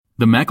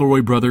The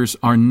McElroy brothers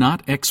are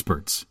not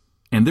experts,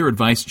 and their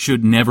advice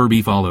should never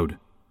be followed.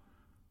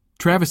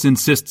 Travis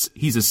insists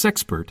he's a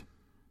sexpert,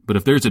 but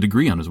if there's a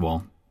degree on his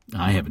wall,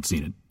 I haven't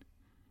seen it.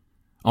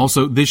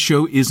 Also, this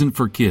show isn't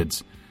for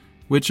kids,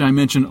 which I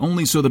mention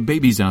only so the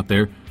babies out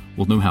there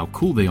will know how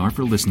cool they are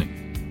for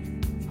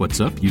listening. What's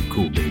up, you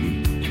cool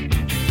baby?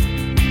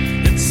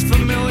 It's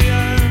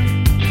familiar,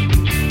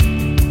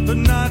 but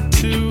not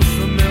too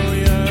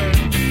familiar,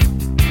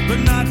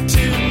 but not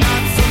too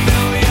not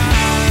familiar.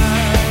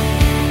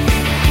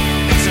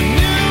 It's a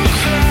new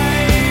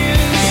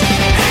craze.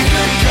 Hey,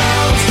 good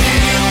girls, do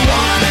you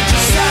wanna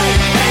just say,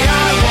 hey,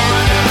 I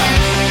wanna?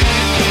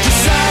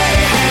 Just say,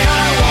 hey,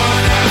 I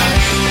wanna.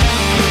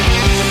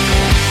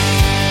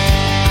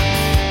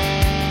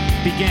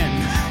 Begin.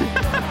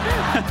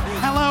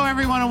 Hello,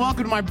 everyone, and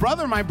welcome to My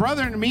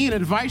Brother and Me, an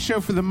advice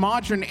show for the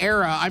modern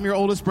era. I'm your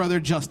oldest brother,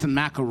 Justin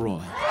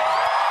McElroy.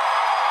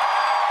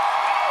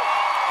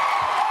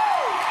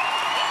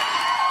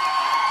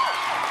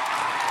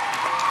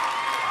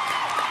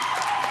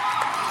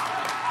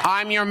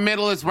 I'm your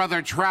middleest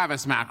brother,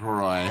 Travis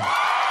McElroy.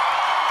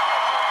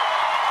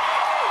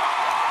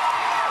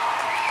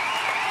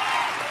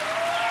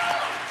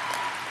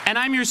 And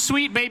I'm your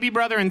sweet baby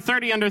brother and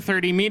 30 under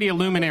 30 media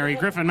luminary,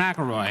 Griffin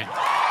McElroy.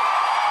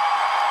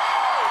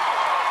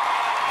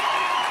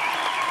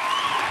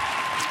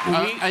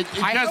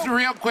 Just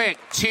real quick,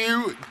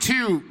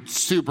 two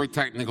super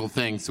technical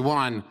things.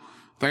 One,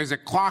 there's a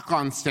clock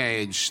on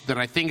stage that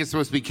I think is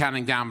supposed to be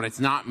counting down, but it's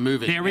not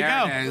moving. There we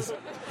go. It is.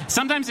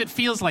 Sometimes it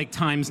feels like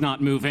time's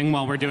not moving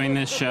while we're doing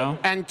this show.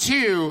 And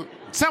two,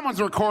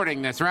 someone's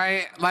recording this,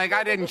 right? Like,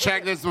 I didn't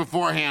check this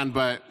beforehand,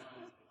 but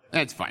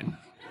it's fine.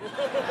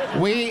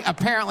 We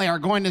apparently are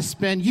going to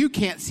spend, you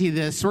can't see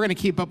this, so we're going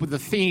to keep up with the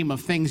theme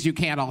of things you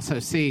can't also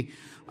see.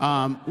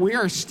 We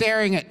are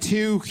staring at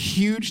two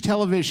huge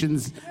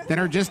televisions that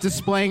are just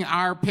displaying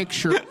our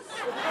picture.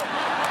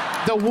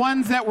 The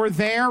ones that were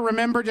there,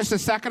 remember, just a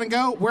second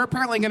ago, we're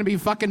apparently going to be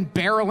fucking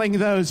barreling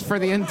those for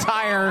the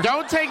entire...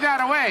 Don't take that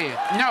away.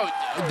 No,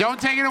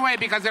 don't take it away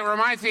because it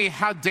reminds me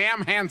how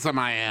damn handsome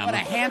I am. What a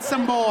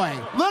handsome boy.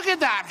 Look at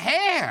that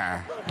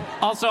hair.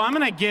 Also, I'm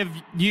going to give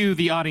you,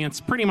 the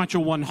audience, pretty much a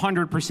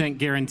 100%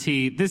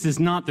 guarantee. This is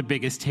not the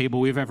biggest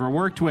table we've ever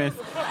worked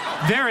with.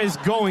 There is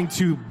going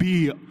to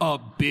be a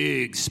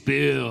big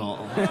spill.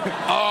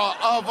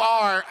 Of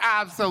our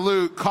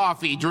absolute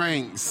coffee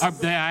drinks. I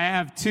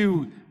have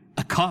two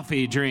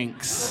coffee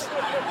drinks.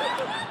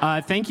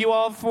 Thank you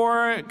all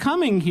for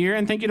coming here,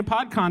 and thank you to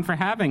PodCon for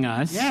having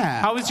us. Yeah.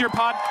 How was your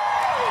pod?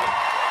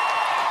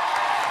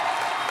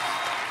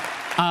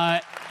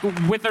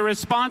 With a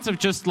response of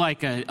just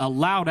like a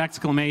loud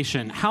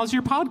exclamation, how's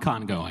your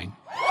PodCon going?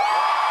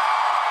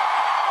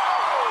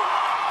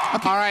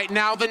 Okay. All right,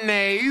 now the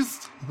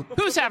nays.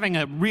 Who's having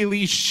a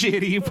really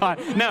shitty pod?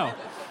 No.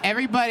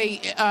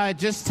 Everybody,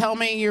 just tell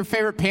me your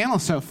favorite panel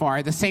so far.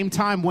 At the same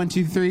time, 1,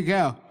 2, 3,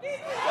 go.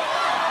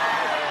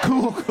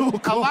 Cool.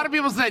 A lot of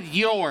people said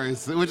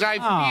yours, which I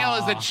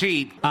feel is a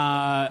cheat.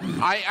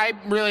 I'm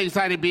really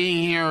excited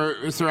being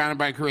here surrounded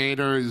by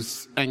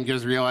creators and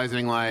just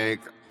realizing, like,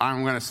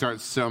 I'm going to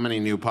start so many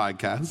new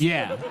podcasts.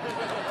 Yeah.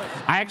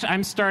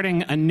 I'm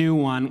starting a new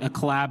one, a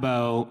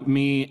collabo,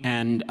 me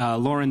and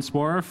Lauren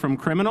Sporer from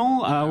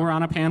Criminal. We're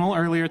on a panel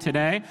earlier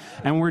today,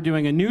 and we're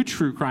doing a new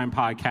true crime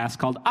podcast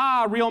called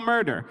Real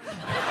Murder.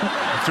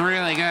 It's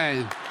really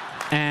good.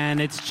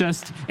 And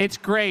it's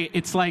great.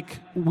 It's like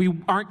we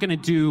aren't going to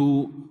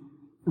do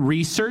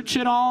research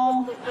at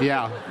all.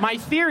 Yeah. My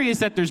theory is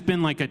that there's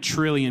been like 1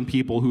 trillion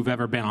people who've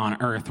ever been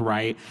on Earth,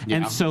 right? Yeah.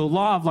 And so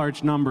law of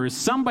large numbers,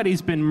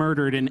 somebody's been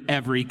murdered in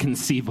every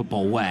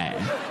conceivable way.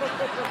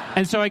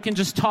 And so I can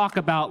just talk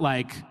about,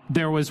 like,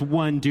 there was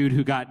one dude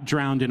who got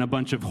drowned in a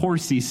bunch of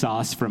horsey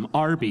sauce from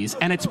Arby's,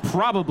 and it's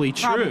probably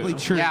true. Probably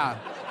true. Yeah.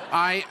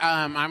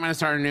 I'm going to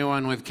start a new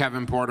one with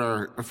Kevin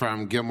Porter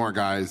from Gilmore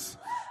Guys,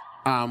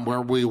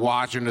 where we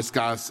watch and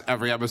discuss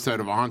every episode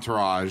of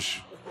Entourage,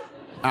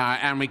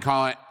 and we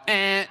call it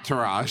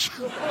Entourage.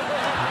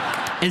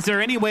 Is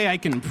there any way I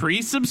can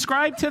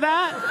pre-subscribe to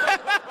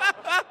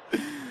that?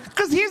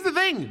 Because here's the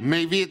thing.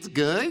 Maybe it's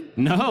good.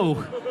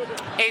 No.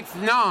 It's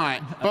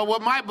not. But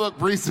what my book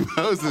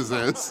presupposes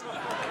is...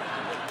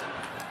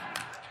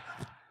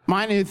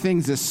 My new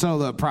thing's a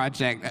solo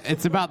project.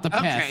 It's about the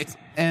pest.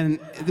 And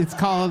it's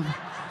called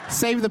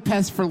Save the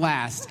Pest for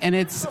Last. And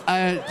it's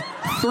a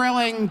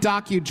thrilling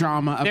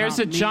docudrama about There's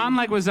a John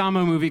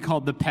Leguizamo movie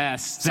called The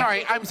Pest.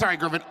 I'm sorry,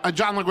 Griffin. A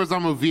John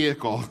Leguizamo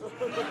vehicle.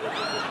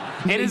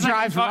 It is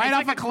drive right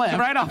off a cliff.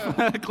 Right off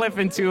a cliff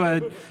into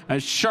a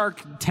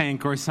shark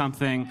tank or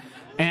something.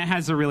 And it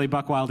has a really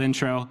buck-wild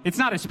intro. It's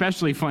not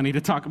especially funny to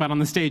talk about on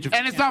the stage.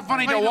 And it's not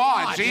funny to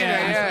watch either.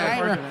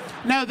 Yeah.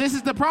 No, this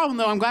is the problem,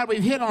 though. I'm glad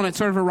we've hit on it,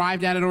 sort of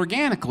arrived at it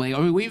organically. I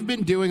mean, we've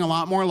been doing a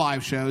lot more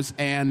live shows,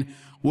 and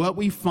what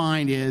we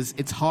find is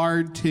it's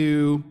hard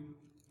to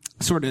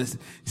sort of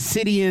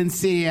city in,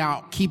 city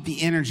out, keep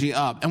the energy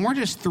up. And we're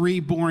just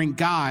three boring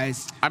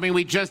guys. I mean,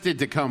 we just did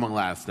Tacoma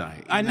last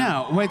night. I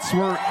know.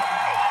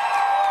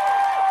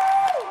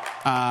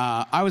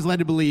 I was led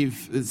to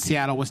believe that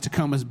Seattle was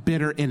Tacoma's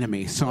bitter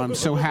enemy, so I'm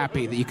so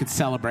happy that you could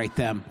celebrate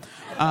them.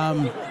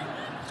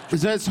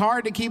 So it's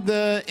hard to keep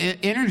the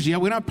energy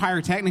up. We don't have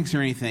pyrotechnics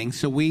or anything,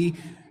 so we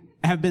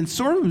have been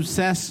sort of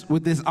obsessed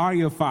with this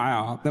audio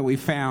file that we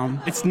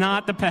found. It's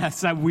not the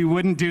pest. We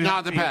wouldn't do that.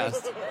 Not the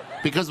pest.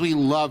 Because we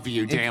love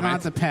you, damn it. It's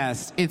not the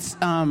pest.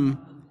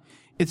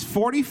 It's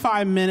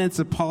 45 minutes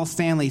of Paul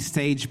Stanley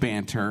stage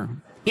banter.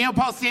 You know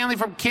Paul Stanley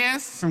from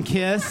Kiss? From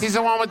Kiss? He's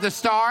the one with the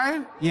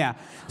star? Yeah.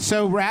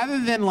 So rather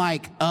than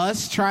like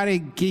us try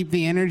to keep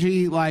the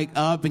energy like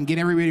up and get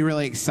everybody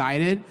really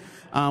excited,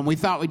 we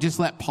thought we'd just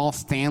let Paul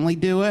Stanley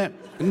do it.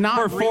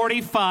 For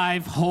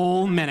 45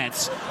 whole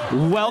minutes.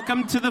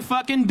 Welcome to the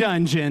fucking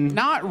dungeon.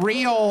 Not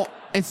real.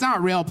 It's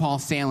not real Paul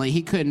Stanley.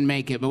 He couldn't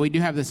make it, but we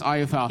do have this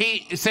audio file.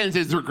 He sends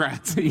his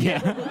regrets.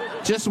 Yeah.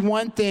 Just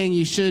one thing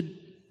you should,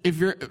 if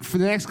you're, for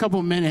the next couple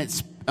of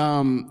minutes,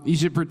 you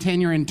should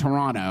pretend you're in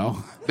Toronto.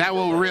 That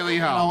will really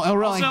help. It'll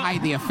really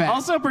hide the effect.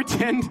 Also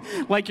pretend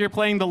like you're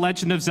playing The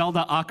Legend of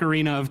Zelda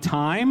Ocarina of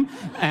Time,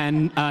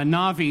 and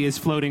Navi is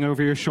floating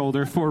over your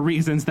shoulder for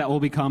reasons that will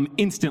become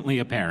instantly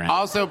apparent.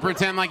 Also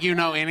pretend like you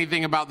know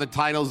anything about the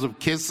titles of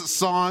Kiss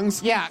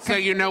songs. Yeah. So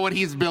you know what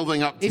he's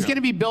building up to. He's going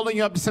to be building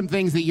up to some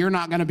things that you're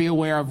not going to be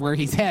aware of where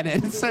he's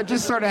headed. So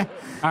just sort of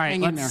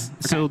hang in there.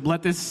 So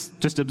let this,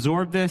 just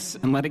absorb this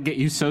and let it get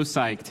you so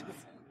psyched.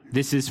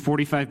 This is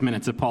 45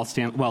 minutes of Paul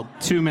Stanley. Well,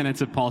 2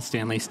 minutes of Paul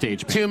Stanley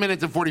stage band. 2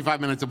 minutes and 45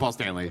 minutes of Paul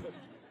Stanley.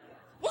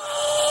 All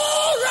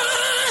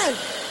right!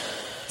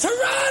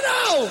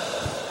 Toronto!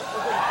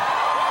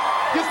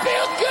 You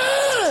feel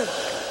good?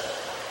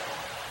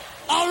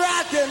 All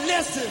right then,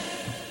 listen.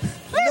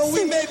 You know,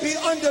 we may be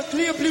under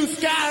clear blue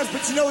skies,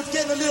 but you know, it's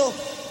getting a little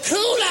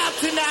cool out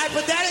tonight,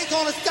 but that ain't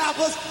gonna stop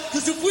us,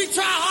 because if we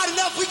try hard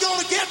enough, we're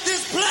gonna get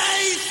this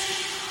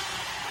place.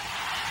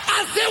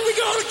 I said we're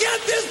gonna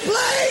get this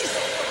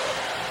place.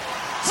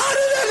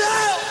 Hotter than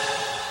hell.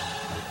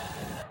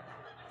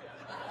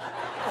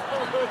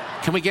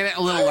 Can we get it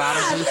a little louder,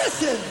 All right,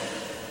 please? listen.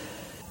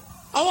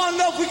 I want to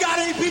know if we got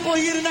any people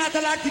here tonight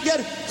that like to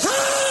get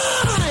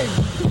high.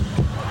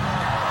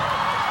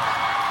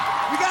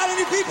 We got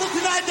any people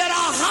tonight that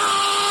are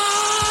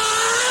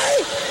high?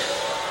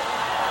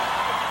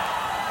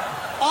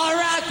 All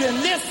right, then,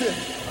 listen.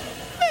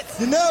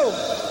 You know,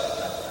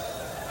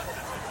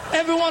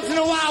 every once in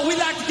a while, we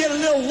like to get a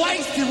little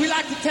wasted. We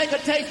like to take a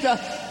taste of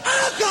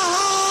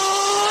alcohol.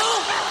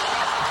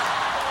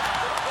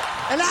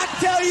 And I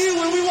tell you,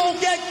 when we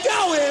won't get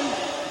going,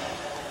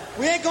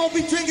 we ain't gonna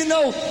be drinking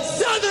no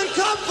Southern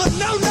Comfort,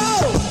 no.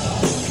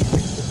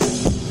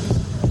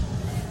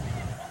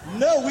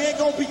 No, we ain't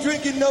gonna be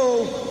drinking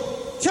no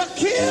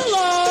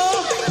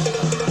tequila.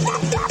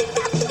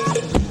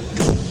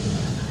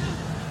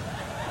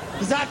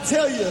 Cause I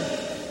tell you,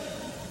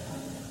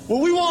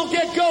 when we won't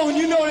get going,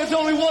 you know there's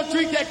only one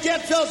drink that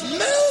gets us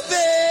moving.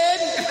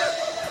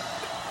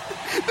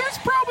 There's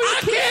probably I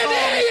can't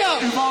hear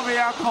you. involving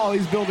alcohol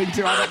he's building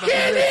to. I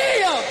can't hear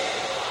you.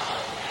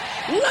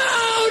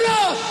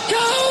 Louder,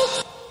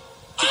 Coke.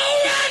 All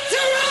right,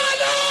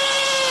 Toronto.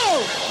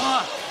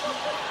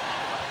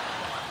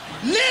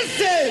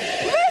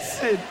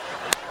 Listen.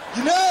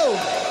 You know,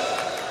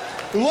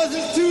 it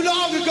wasn't too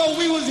long ago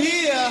we was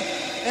here,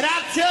 and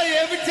I tell you,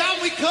 every time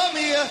we come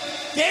here,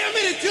 damn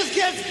it just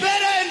gets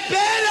better and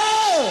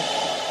better.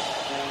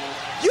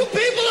 You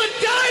people are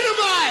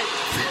dynamite.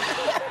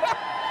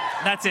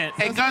 That's it.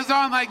 It goes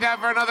on like that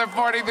for another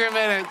 43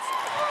 minutes.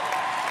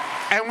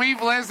 And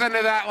we've listened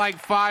to that like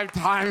 5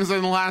 times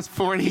in the last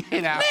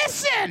 48 hours.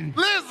 Listen!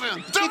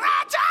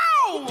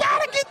 Toronto!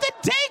 Gotta get the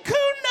Deku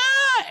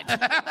nut!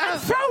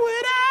 Throw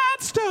it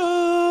at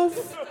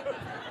stuff!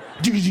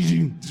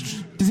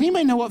 Does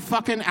anybody know what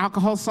fucking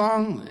alcohol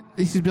song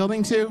this is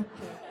building to?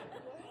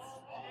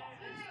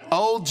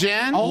 Old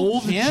gin?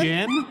 Old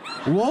Gin?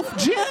 Wolf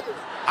gin?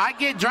 I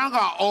get drunk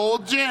on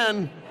old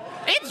gin.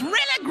 It's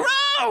really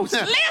gross!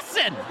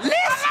 Listen!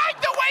 I like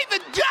the way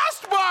the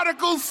dust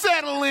particles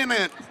settle in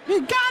it.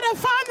 You gotta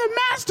find the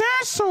master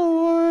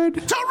sword!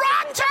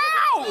 Toronto!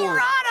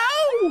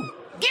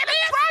 Get in!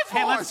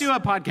 Hey, let's do a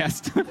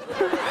podcast.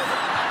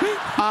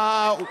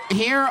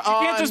 Here on...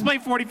 You can't just play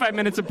 45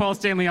 minutes of Paul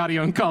Stanley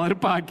audio and call it a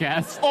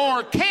podcast.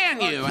 Or can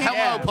you? Yeah.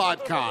 Hello,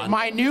 PodCon.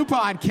 my new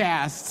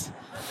podcast.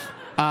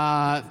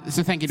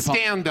 So thank you to Paul.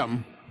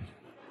 Scandom.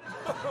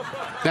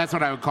 That's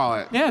what I would call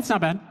it. Yeah, it's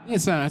not bad.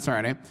 It's, that's all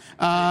right.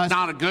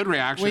 Not a good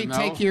reaction, We though.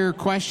 take your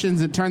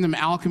questions and turn them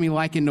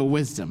alchemy-like into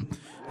wisdom.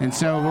 And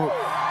so...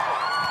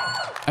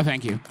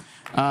 thank you.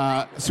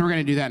 So we're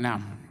going to do that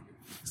now.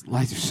 These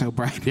lights are so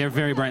bright. They're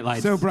very bright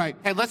lights. So bright.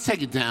 Hey, let's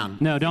take it down.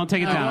 No, don't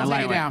take it down. I We'll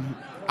like take it it. down.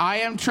 I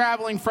am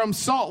traveling from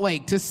Salt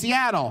Lake to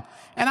Seattle,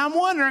 and I'm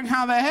wondering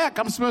how the heck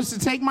I'm supposed to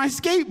take my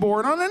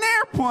skateboard on an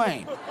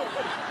airplane.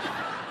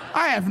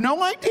 I have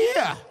no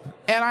idea,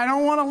 and I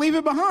don't want to leave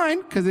it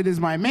behind because it is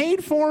my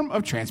main form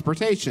of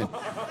transportation.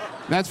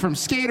 That's from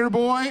Skater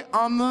Boy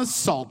on the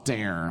Salt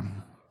Air.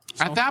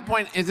 At that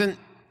point, isn't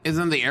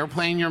the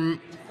airplane your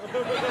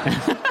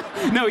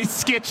No, he's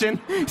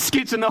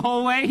skitching the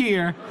whole way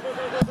here.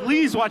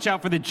 Please watch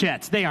out for the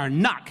jets. They are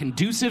not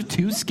conducive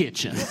to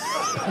skitching.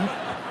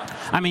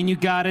 I mean, you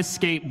gotta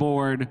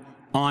skateboard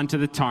onto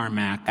the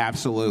tarmac.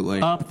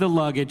 Absolutely. Up the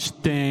luggage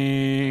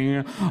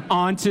thing,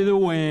 onto the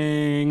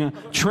wing,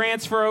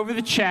 transfer over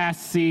the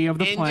chassis of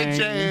the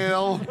plane.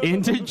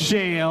 Into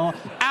jail,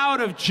 out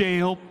of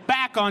jail,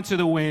 back onto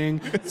the wing,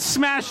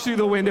 smash through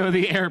the window of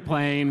the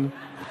airplane.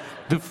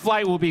 The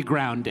flight will be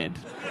grounded.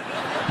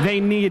 They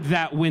need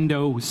that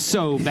window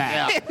so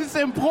bad. It's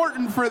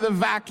important for the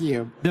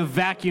vacuum. The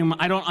vacuum,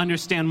 I don't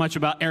understand much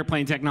about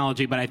airplane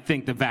technology, but I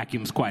think the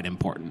vacuum's quite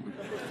important.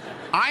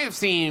 I have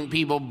seen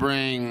people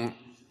bring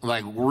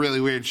like really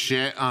weird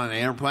shit on an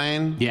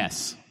airplane.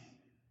 Yes.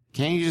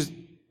 Can't you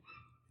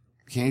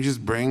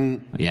just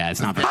bring? Yeah,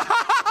 it's not very.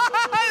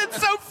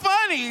 It's so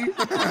funny.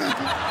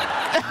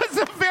 That's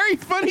a very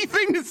funny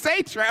thing to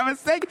say,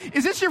 Travis.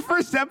 Is this your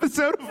first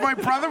episode of My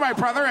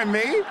Brother and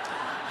Me?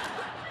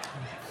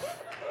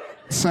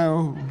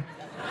 So,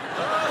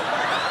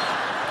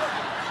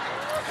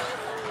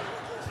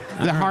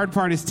 the hard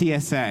part is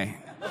TSA.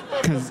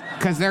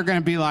 Because they're going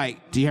to be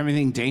like, do you have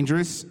anything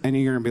dangerous? And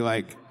you're going to be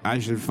like, I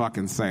should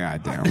fucking say I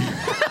do.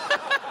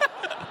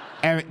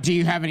 Do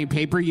you have any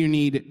paper you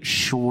need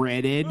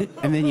shredded?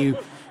 And then you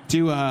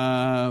do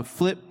a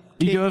flip.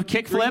 You do a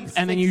kickflip,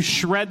 and then you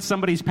shred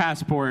somebody's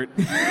passport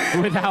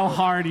with how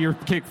hard your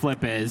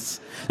kickflip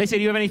is. They say,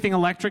 do you have anything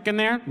electric in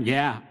there?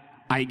 Yeah.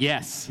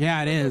 Yes.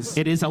 Yeah, it is.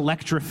 It is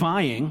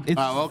electrifying.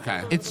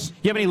 Okay. You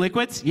have any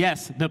liquids?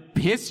 Yes. The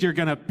piss you're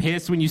going to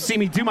piss when you see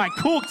me do my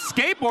cool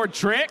skateboard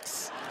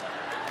tricks.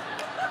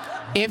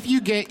 If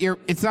you get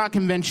it's not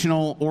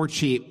conventional or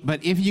cheap,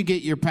 but if you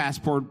get your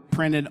passport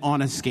printed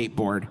on a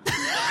skateboard,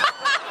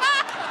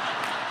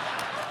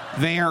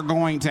 they are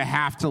going to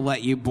have to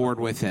let you board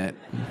with it.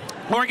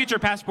 Or get your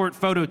passport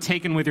photo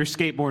taken with your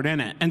skateboard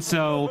in it. And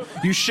so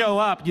you show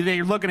up,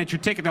 they're looking at your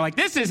ticket, they're like,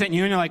 this isn't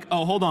you. And you're like,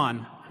 oh, hold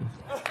on.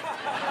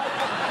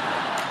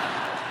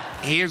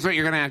 Here's what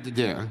you're going to have to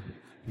do.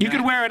 You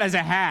could wear it as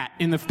a hat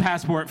in the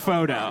passport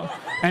photo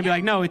and be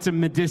like, no, it's a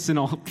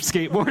medicinal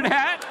skateboard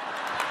hat.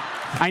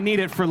 I need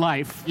it for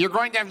life. You're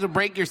going to have to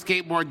break your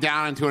skateboard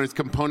down into its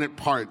component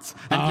parts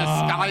and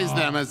disguise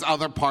them as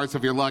other parts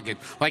of your luggage.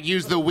 Like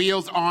use the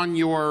wheels on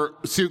your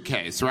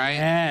suitcase, right?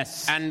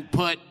 Yes. And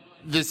put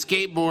the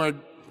skateboard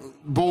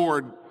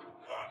board,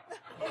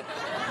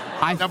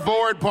 the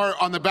board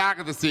part on the back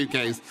of the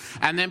suitcase,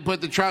 and then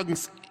put the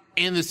trunks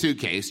in the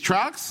suitcase.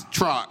 Trucks,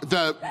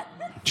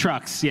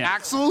 yes.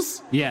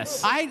 Axles?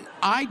 Yes.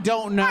 I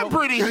don't know. I'm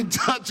pretty in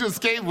touch with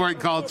skateboard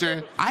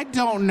culture. I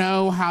don't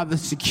know how the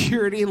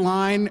security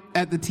line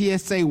at the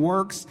TSA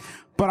works,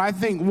 but I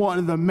think one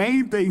of the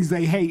main things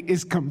they hate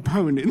is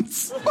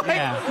components.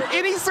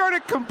 Any sort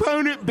of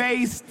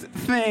component-based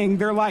thing,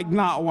 they're like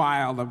not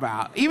wild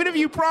about. Even if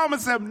you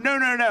promise them,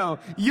 no,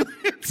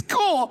 it's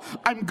cool.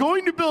 I'm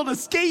going to build a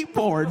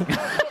skateboard.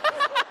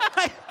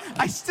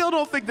 I still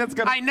don't think that's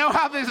gonna. I know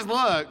how this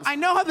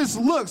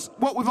looks.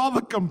 What with all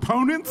the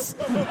components?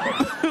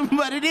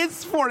 But it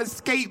is for a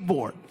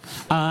skateboard.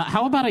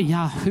 How about a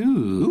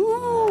Yahoo?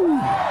 Ooh.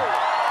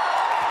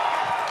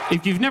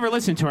 If you've never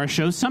listened to our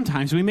show,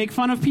 sometimes we make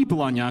fun of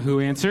people on Yahoo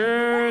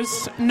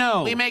Answers.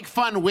 No. We make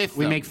fun with them.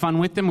 We make fun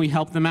with them. We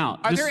help them out.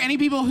 Are there any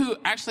people who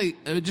actually,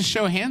 just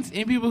show of hands,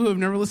 any people who have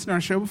never listened to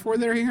our show before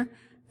that are here?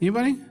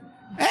 Anybody?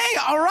 Hey,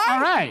 all right. All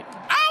right.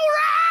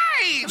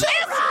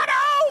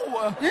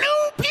 Toronto!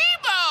 New people!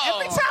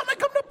 Every time I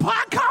come to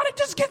PodCon, it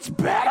just gets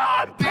better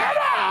and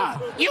better.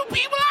 You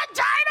people are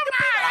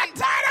dynamite!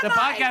 The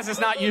podcast is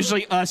not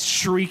usually us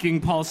shrieking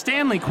Paul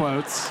Stanley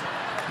quotes.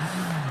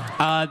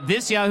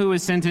 This Yahoo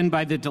was sent in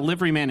by the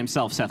delivery man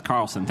himself, Seth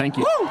Carlson. Thank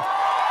you. Woo!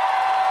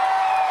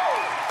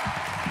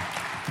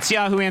 It's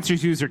Yahoo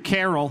Answers user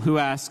Carol who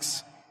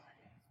asks,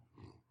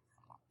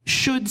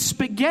 should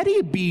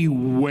spaghetti be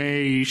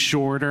way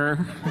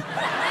shorter?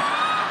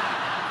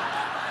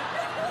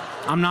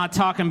 I'm not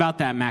talking about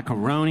that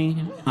macaroni.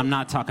 I'm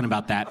not talking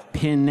about that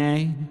penne.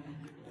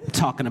 I'm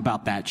talking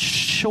about that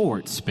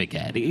short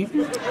spaghetti.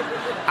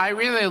 I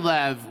really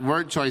love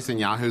word choice in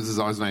Yahoos is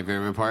always my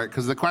favorite part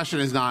because the question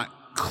is not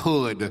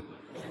could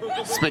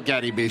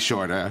spaghetti be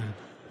shorter,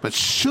 but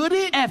should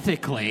it?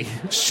 Ethically.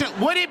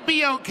 Would it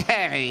be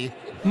okay?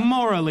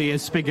 Morally,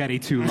 is spaghetti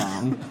too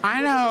long?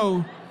 I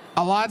know.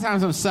 A lot of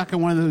times I'm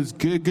sucking one of those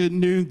good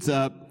nudes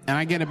up, and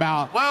I get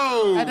about...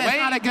 Whoa, That's wait.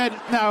 not a good...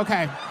 No,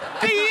 okay.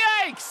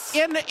 Yikes!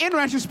 In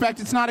retrospect,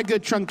 it's not a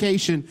good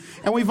truncation,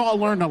 and we've all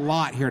learned a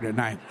lot here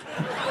tonight.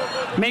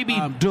 Maybe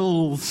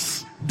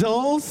dulls.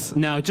 Dulls?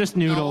 No, just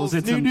noodles.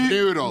 It's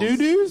Noodles.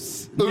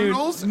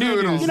 Noodles?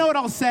 Noodles. You know what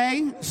I'll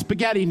say?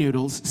 Spaghetti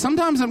noodles.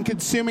 Sometimes I'm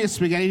consuming a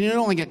spaghetti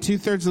noodle and I get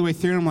 2/3 of the way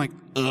through and I'm like,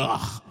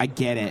 ugh, I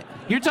get it.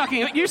 You're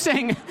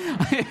saying...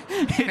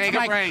 Take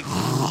a break.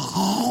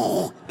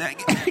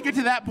 I get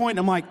to that point,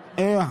 I'm like,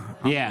 ugh,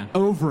 Yeah.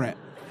 I'm over it.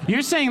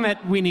 You're saying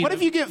that we need... What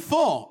if you get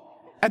full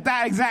at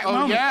that exact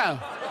moment? Yeah.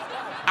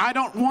 I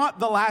don't want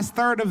the last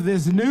third of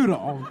this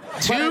noodle.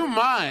 Too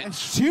much.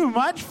 It's too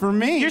much for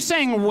me. You're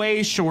saying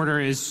way shorter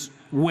is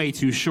way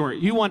too short.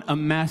 You want a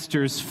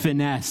master's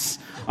finesse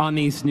on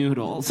these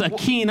noodles. A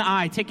keen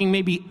eye, taking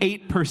maybe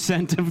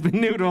 8% of the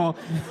noodle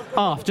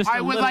off. Just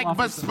I would like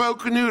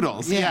bespoke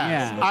noodles.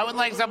 Yeah. I would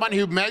like someone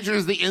who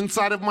measures the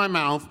inside of my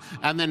mouth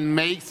and then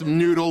makes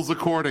noodles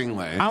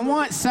accordingly. I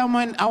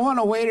want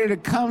a waiter to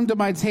come to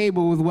my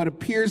table with what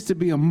appears to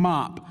be a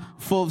mop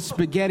full of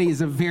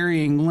spaghettis of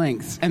varying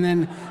lengths, and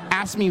then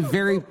ask me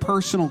very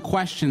personal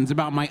questions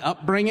about my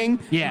upbringing.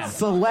 Yeah.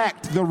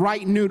 Select the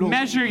right noodle.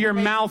 Measure your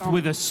mouth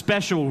with a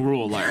special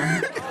ruler.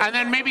 And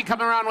then maybe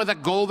come around with a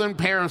golden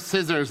pair of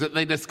scissors that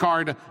they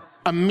discard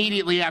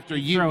immediately after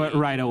you throw it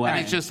right away. And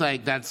it's just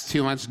like, that's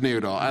too much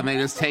noodle. And they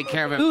just take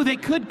care of it. Ooh, they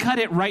could cut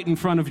it right in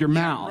front of your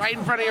mouth. Right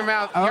in front of your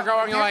mouth. You're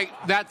going like,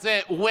 that's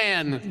it,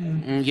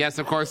 win. Yes,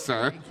 of course,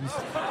 sir.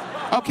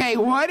 Okay,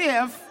 what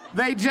if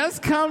they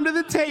just come to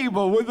the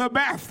table with a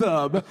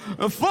bathtub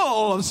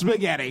full of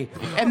spaghetti,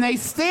 and they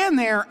stand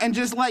there and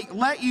just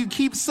let you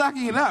keep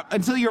sucking it up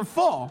until you're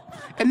full,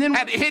 and then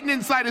hidden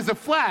inside is a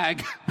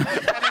flag.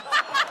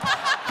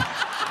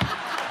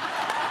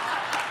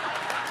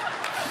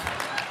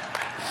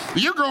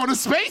 You're going to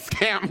space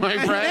camp, my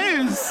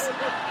friend. it is.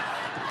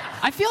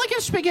 I feel like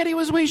if spaghetti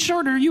was way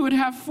shorter, you would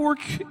have fork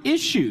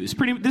issues.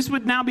 This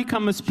would now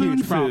become a spoon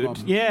Huge food.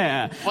 problem.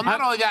 Yeah. Well, not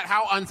only that,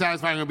 how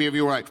unsatisfying it would be if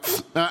you were like,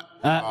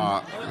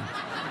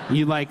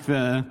 You like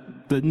the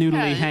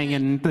noodly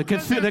hanging, the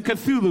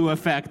Cthulhu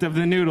effect of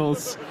the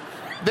noodles.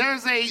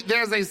 There's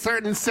a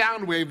certain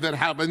sound wave that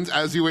happens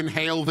as you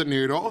inhale the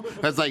noodle.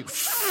 That's like,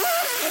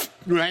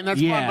 right? And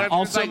that's Yeah. fun, but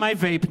Also, like, my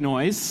vape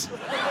noise.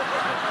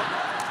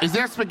 is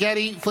there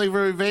spaghetti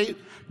flavored vape?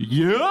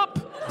 Yep.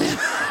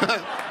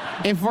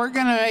 If we're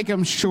gonna make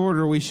them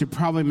shorter, we should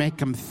probably make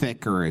them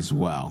thicker as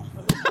well.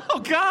 Oh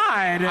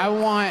God. I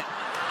want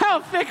How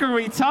thick are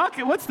we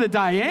talking? What's the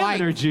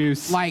diameter,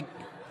 Juice? like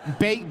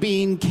baked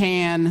bean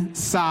can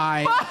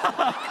size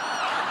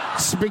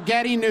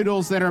spaghetti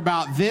noodles that are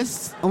about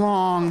this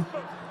long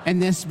and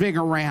this big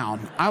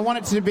around. I want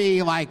it to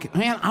be like,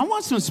 man, I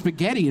want some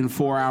spaghetti in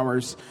 4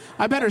 hours.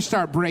 I better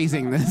start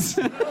braising this.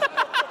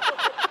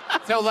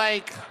 So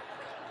like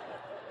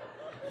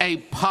a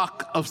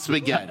puck of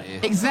spaghetti.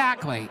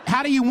 Exactly.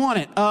 How do you want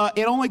it?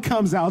 It only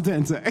comes al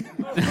dente.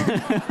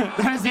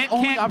 That is the It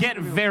only can't get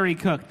very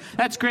cooked.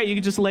 That's great. You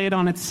can just lay it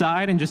on its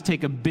side and just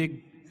take a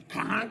big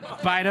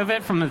bite of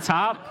it from the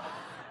top.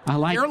 I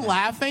like You're that.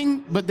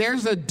 laughing, but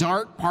there's a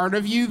dark part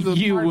of you.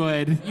 You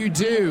would. You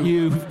do.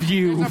 You.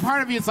 There's a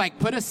part of you that's like,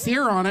 put a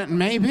sear on it and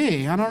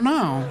maybe. I don't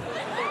know.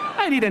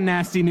 I need a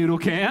nasty noodle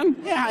can.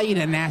 Yeah, I eat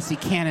a nasty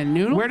can of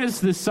noodle. Where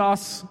does the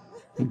sauce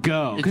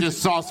go? It's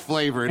just sauce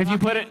flavored. If you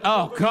put it,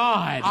 oh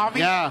God.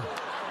 Yeah.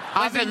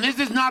 Listen, this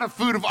is not a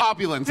food of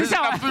opulence. This is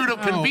a food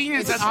of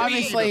convenience and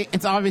speed.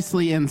 It's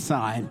obviously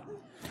inside.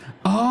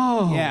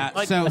 Oh. Yeah,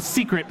 Like so a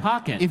secret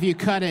pocket. if you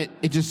cut it,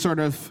 it just sort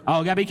of...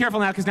 Oh, gotta be careful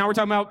now, because now we're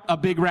talking about a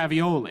big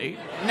ravioli.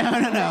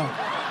 No.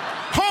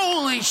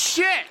 Holy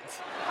shit!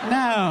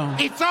 No.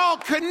 It's all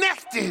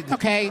connected.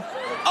 Okay.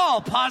 All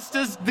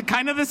pasta's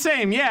kind of the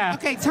same, yeah.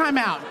 Okay, time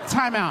out.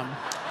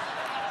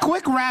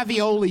 Quick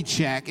ravioli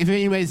check, if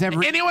anybody's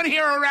ever... Anyone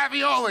hear a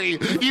ravioli?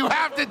 You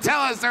have to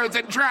tell us or it's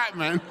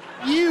entrapment.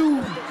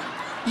 You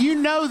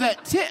know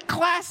that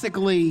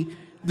classically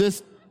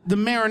the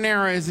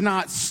marinara is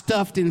not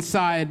stuffed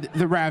inside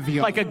the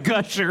ravioli. Like a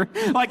gusher.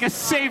 Like a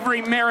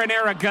savory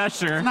marinara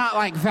gusher. Not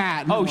like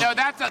that. Oh, No,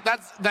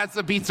 that's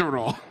a pizza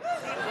roll.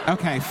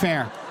 Okay,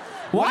 fair.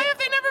 Why have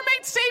they never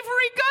made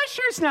savory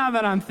gushers now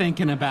that I'm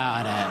thinking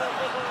about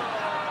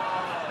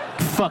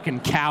it? Fucking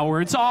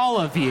cowards, all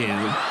of you.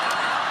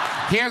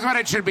 Here's what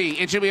it should be.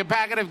 It should be a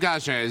packet of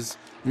gushers.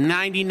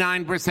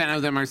 99%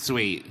 of them are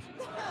sweet.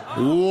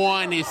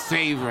 One is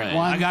savory.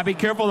 I gotta be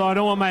careful though. I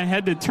don't want my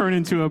head to turn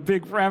into a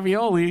big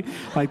ravioli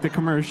like the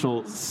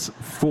commercials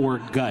for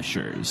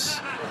gushers.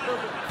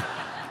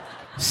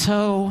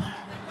 So,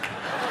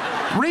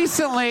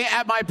 Recently,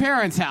 at my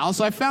parents'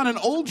 house, I found an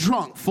old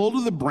trunk full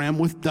to the brim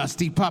with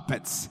dusty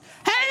puppets.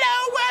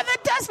 Hello, we're the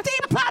dusty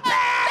puppets!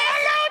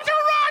 Hello,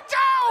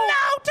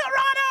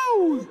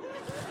 Toronto!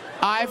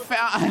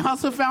 I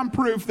also found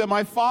proof that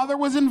my father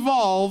was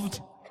involved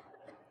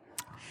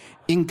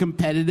in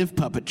competitive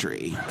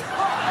puppetry.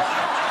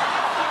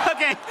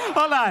 okay,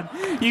 hold on.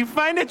 You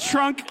find a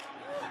trunk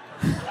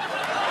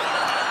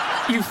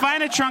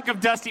of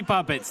dusty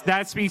puppets.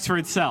 That speaks for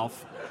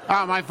itself.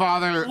 Oh, my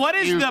father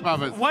used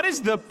puppets. What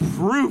is the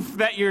proof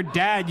that your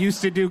dad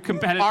used to do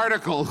competitive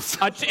Articles.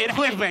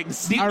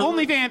 Clippings. The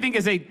only thing I think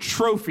is a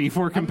trophy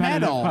for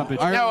competitive medal.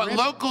 puppets. No, a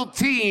local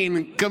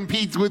teen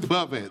competes with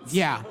puppets.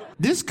 Yeah.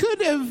 This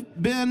could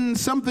have been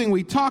something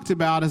we talked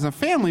about as a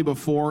family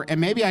before,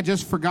 and maybe I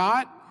just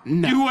forgot.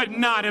 No. You would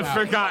not have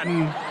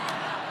forgotten.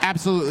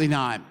 Absolutely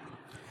not.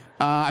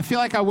 I feel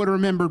like I would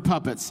remember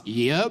puppets.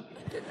 Yep.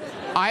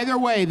 Either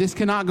way, this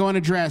cannot go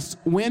unaddressed.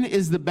 When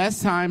is the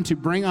best time to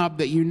bring up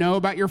that you know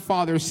about your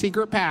father's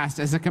secret past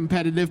as a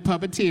competitive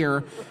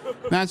puppeteer?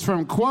 That's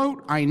from,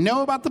 quote, I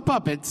know about the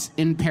puppets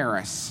in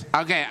Paris.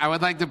 Okay, I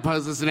would like to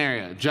pose a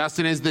scenario.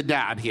 Justin is the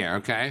dad here,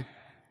 okay?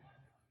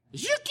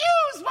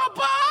 Yahoos,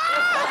 Papa!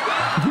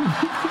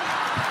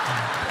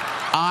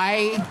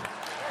 I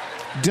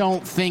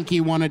don't think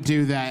you want to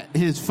do that.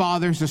 His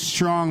father's a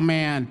strong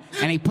man,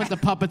 and he put the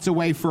puppets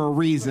away for a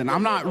reason.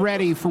 I'm not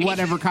ready for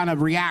whatever kind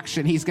of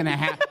reaction he's going to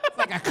have. It's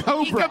like a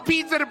cobra. He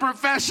competes at a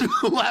professional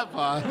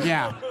level.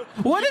 Yeah.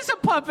 What is a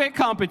puppet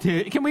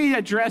competition? Can we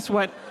address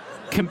what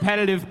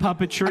competitive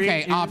puppetry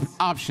Okay, is?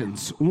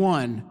 options.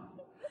 One,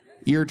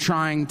 you're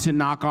trying to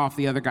knock off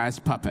the other guy's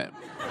puppet.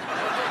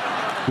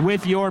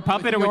 With your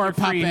puppet or with your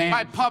free hand?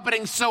 By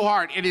puppeting so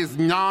hard, it is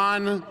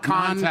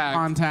non-contact.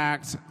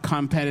 Non-contact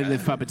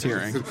competitive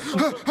puppeteering.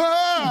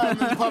 And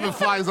the puppet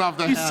flies off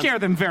the You head. scare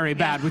them very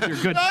bad with your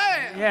good...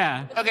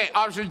 Yeah. Okay,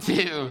 option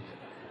 2.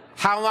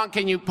 How long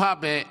can you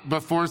puppet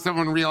before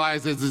someone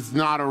realizes it's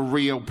not a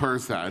real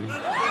person?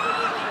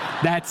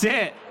 That's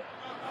it.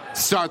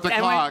 Start the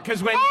And clock.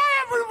 because when...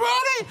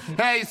 Hi,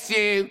 everybody. Hey,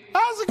 Steve.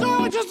 How's it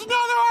going? Just another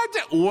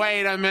hard day.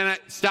 Wait a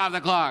minute. Stop the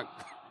clock.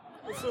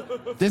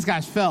 This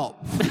guy's felt.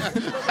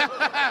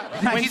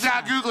 He's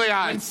got googly When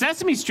eyes.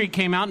 Sesame Street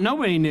came out,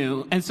 nobody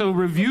knew. And so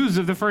reviews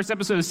of the first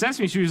episode of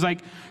Sesame Street was like,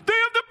 they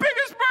have the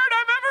biggest bird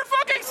I've ever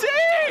fucking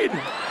seen!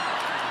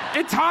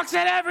 It talks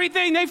at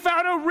everything. They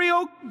found a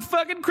real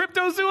fucking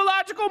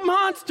cryptozoological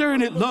monster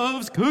and it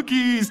loves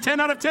cookies. 10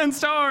 out of 10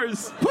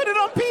 stars. Put it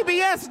on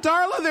PBS,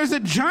 Darla. There's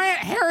a giant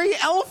hairy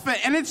elephant,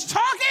 and it's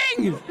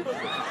talking!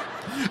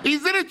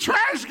 He's in a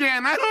trash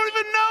can. I don't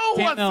even know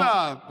what's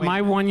up. My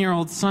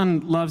 1-year-old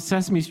son loves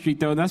Sesame Street,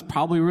 though. That's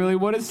probably really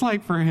what it's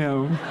like for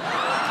him.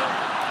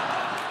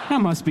 That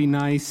must be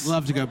nice.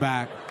 Love to go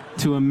back.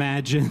 To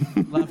imagine.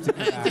 Love to go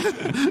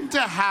back.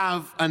 To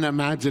have an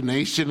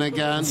imagination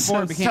again.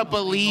 Before it became To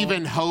believe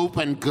in hope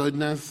and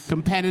goodness.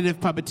 Competitive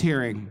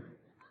puppeteering.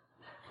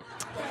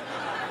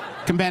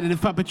 Competitive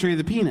puppetry of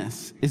the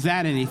penis. Is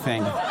that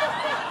anything?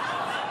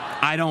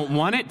 I don't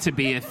want it to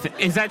be a thing.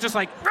 Is that just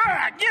like,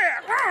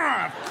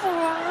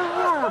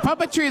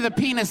 Puppetry of the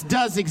penis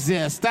does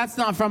exist. That's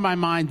not from my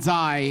mind's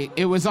eye.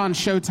 It was on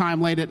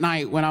Showtime late at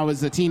night when I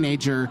was a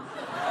teenager.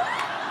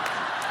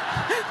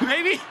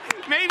 maybe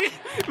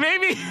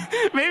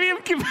in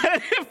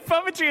competitive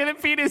puppetry of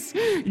the penis,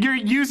 you're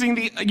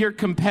using your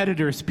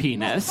competitor's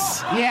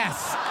penis.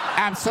 Yes,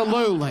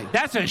 absolutely.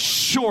 That's a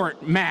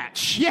short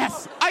match.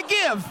 Yes, I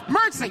give.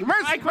 Mercy.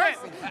 I quit.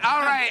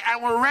 All right,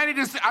 and we're ready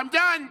to... I'm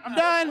done. I'm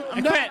done.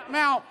 I'm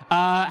out.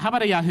 How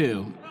about a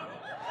Yahoo?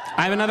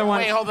 I have another one.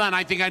 Wait, hold on.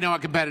 I think I know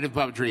what competitive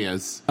puppetry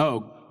is.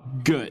 Oh,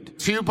 good.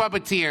 2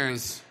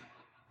 puppeteers,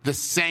 the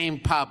same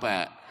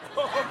puppet,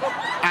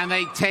 and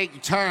they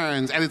take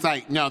turns, and it's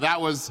like, no, that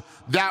was.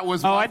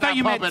 Oh, I thought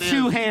you meant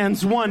 2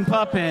 hands, 1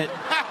 puppet.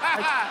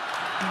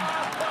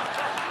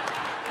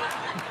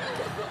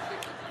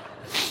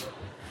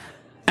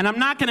 And I'm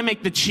not going to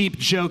make the cheap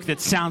joke that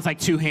sounds like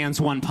 2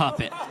 hands, 1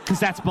 puppet, because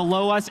that's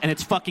below us, and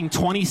it's fucking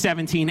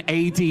 2017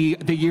 AD,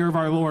 the year of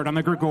our Lord, on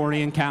the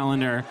Gregorian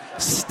calendar.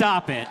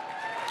 Stop it.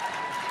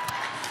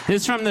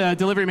 This is from the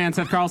delivery man,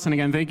 Seth Carlson,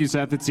 again. Thank you,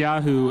 Seth. It's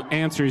Yahoo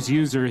Answers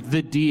user,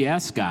 the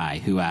DS guy,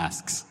 who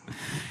asks,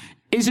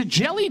 is a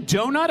jelly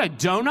donut a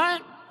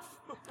donut?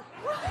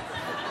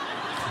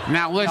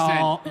 Now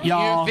listen,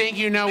 Y'all. You think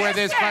you know where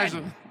this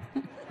question...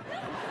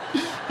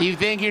 You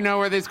think you know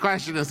where this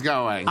question is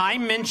going? I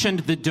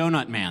mentioned the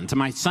Donut Man to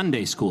my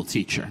Sunday school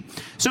teacher.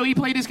 So he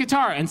played his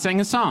guitar and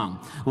sang a song.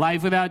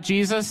 Life without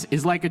Jesus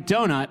is like a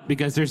donut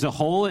because there's a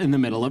hole in the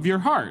middle of your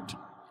heart.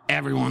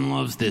 Everyone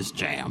loves this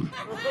jam.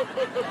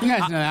 You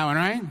guys know that one,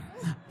 right?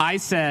 I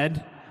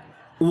said,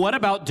 what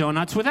about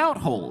donuts without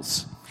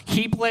holes?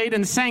 He played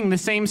and sang the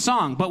same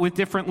song, but with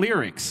different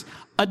lyrics.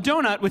 A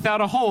donut without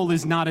a hole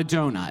is not a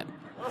donut.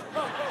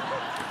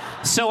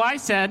 So I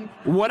said,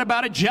 what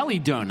about a jelly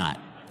donut?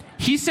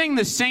 He sang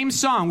the same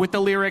song with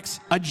the lyrics,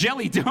 a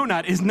jelly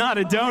donut is not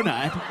a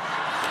donut.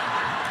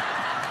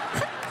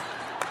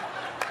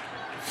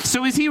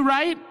 So is he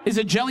right? Is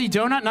a jelly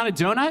donut not a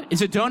donut?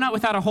 Is a donut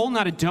without a hole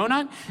not a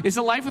donut? Is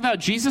a life without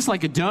Jesus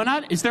like a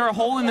donut? Is there a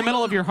hole in the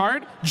middle of your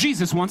heart?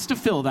 Jesus wants to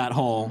fill that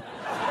hole.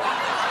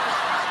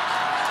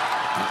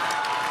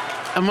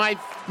 My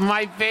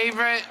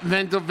favorite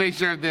mental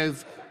picture of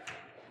this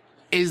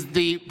is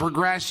the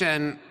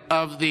progression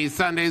of the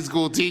Sunday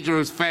school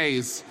teacher's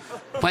face.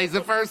 Plays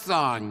the first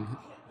song.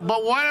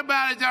 But what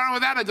about a donut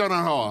without a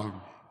donut hole?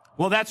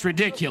 Well, that's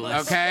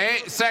ridiculous. Okay,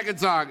 second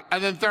song.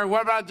 And then third,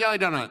 what about jelly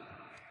donut?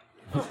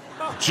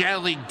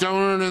 Jelly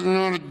donut is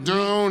not a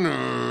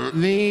donut.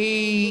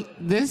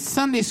 This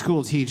Sunday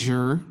school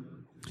teacher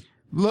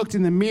looked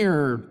in the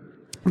mirror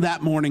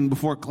that morning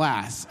before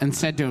class and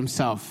said to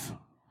himself,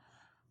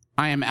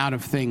 I am out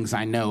of things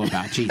I know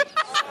about Jesus.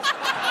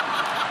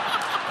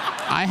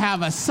 I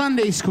have a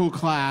Sunday school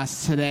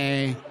class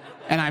today,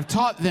 and I've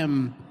taught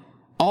them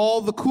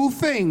all the cool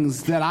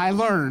things that I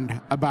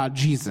learned about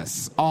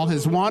Jesus. All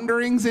his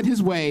wanderings and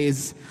his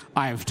ways,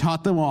 I have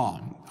taught them all.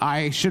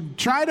 I should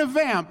try to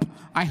vamp.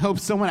 I hope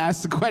someone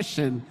asks a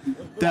question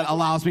that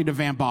allows me to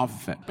vamp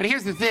off of it. But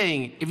here's the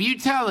thing. If you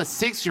tell a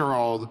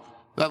 6-year-old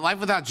That life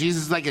without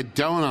Jesus is like a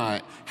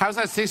donut. How's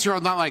that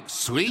 6-year-old not like,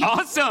 sweet?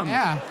 Awesome.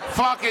 Yeah.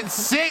 Fucking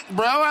sick,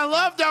 bro. I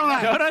love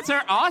donuts. Donuts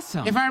are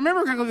awesome. If I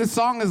remember correctly, the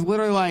song is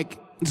literally like,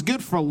 it's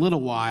good for a little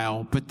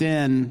while, but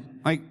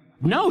then, like,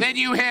 No. Then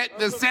you hit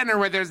the center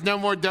where there's no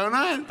more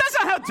donut? That's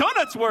not how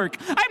donuts work.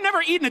 I've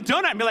never eaten a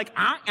donut and be like,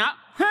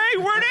 hey,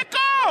 where'd it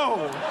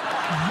go?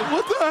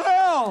 what the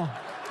hell?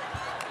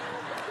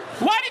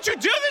 Why did you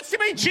do this to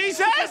me, Jesus?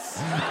 There's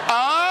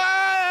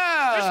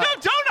no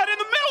donut in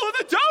the middle of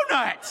the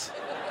donut.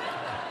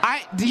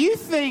 Do you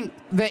think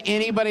that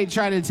anybody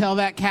tried to tell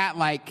that cat,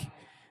 like,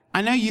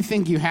 I know you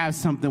think you have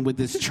something with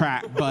this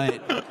track,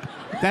 but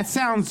that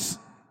sounds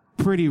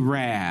pretty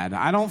rad.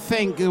 I don't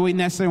think we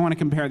necessarily want to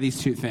compare these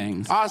two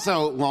things.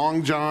 Also,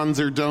 Long Johns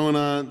are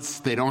donuts.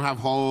 They don't have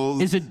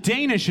holes. Is a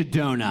Danish a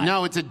donut?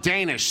 No, it's a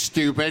Danish,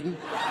 stupid.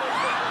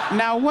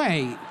 Now,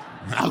 wait.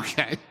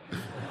 Okay.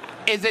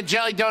 Is a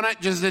jelly donut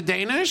just a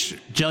Danish?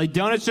 Jelly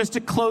donut's just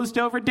a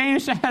closed-over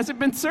Danish that hasn't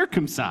been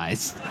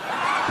circumcised.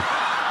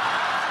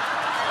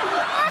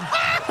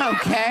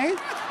 Okay.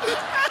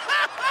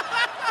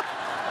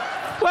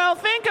 Well,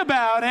 think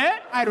about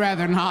it. I'd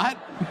rather not.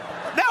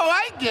 No,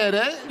 I get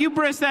it. You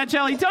brisk that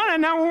jelly donut,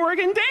 now we're in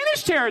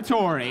Danish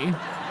territory.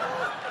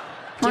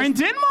 We're in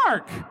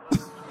Denmark.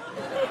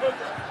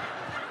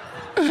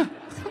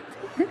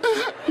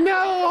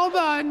 No, hold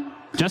on.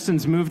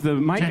 Justin's moved the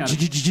mic out.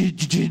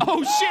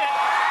 Oh, shit.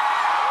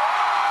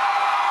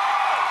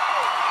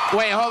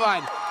 Wait, hold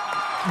on.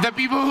 The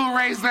people who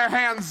raised their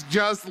hands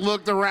just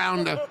looked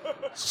around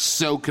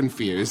so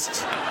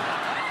confused.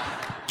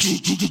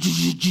 I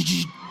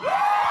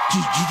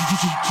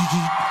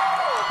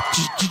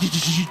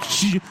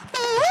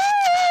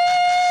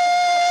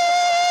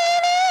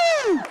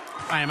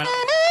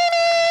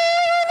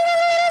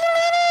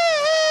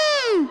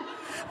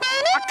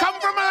come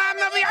from a land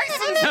of the ice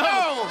and snow.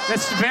 No,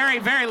 that's very,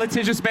 very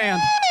litigious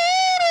band.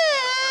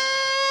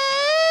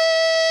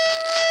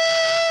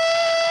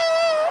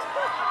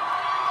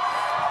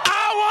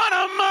 I want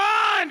to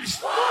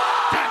munch.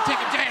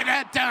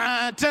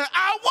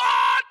 I want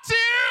to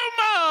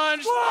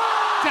munch.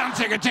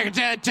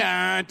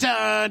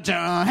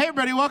 Hey,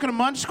 everybody, welcome to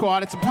Munch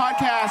Squad. It's a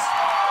podcast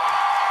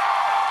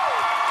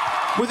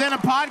within a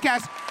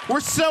podcast. We're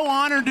so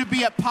honored to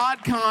be at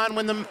PodCon.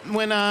 When the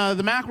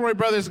McElroy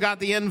brothers got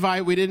the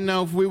invite, we didn't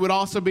know if we would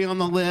also be on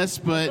the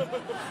list,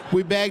 but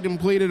we begged and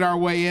pleaded our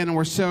way in, and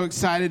we're so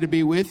excited to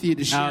be with you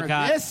to share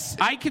this.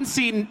 I can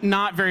see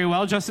not very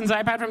well Justin's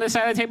iPad from this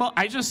side of the table.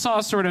 I just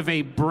saw sort of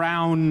a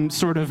brown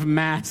sort of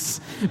mass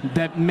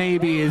that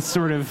maybe is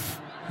sort of...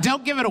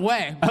 Don't give it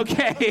away.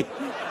 Okay.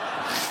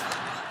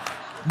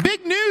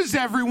 Big news,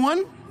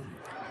 everyone.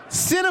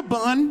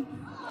 Cinnabon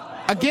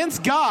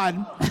against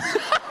God.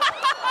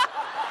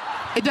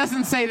 It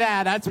doesn't say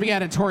that. That's me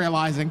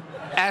editorializing.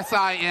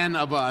 S-I-N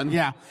a bun.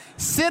 Yeah.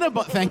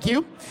 Cinnabon, thank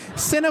you.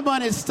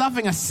 Cinnabon is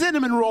stuffing a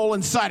cinnamon roll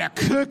inside a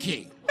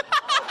cookie.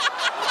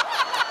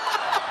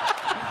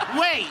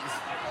 Wait.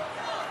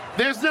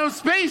 There's no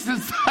space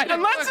inside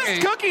Unless this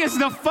cookie is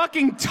the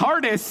fucking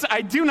TARDIS,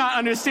 I do not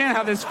understand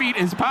how this feat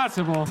is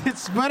possible.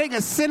 It's putting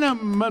a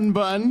cinnamon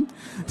bun.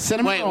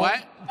 Cinnamon Wait, roll.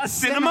 what? A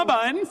cinema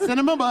bun?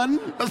 Cinema bun.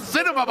 A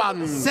cinema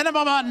bun.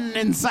 Cinema bun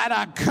inside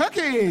a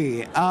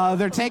cookie.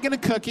 They're taking a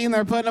cookie and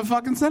they're putting a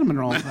fucking cinnamon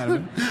roll inside of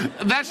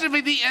it. That should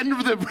be the end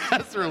of the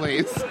press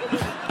release.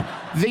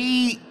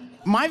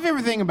 My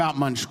favorite thing about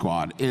Munch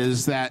Squad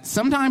is that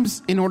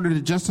sometimes in order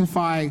to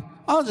justify,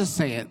 I'll just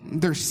say it,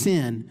 their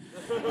sin,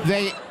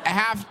 they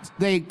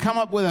come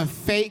up with a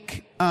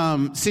fake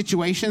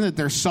situation that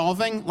they're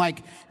solving.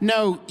 Like,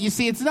 no, you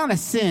see, it's not a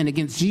sin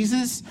against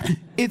Jesus.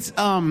 It's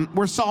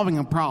we're solving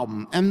a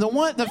problem, and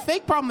the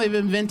fake problem they've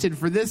invented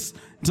for this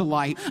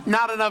delight,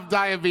 Not enough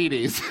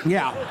diabetes.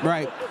 yeah,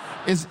 right,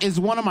 is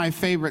one of my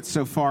favorites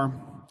so far.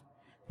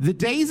 The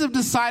days of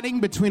deciding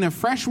between a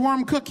fresh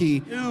warm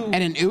cookie and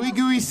an ooey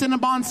gooey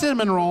Cinnabon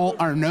cinnamon roll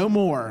are no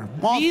more.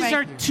 Well, These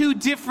are two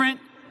different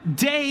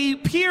day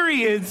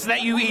periods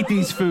that you eat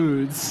these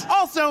foods.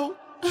 Also,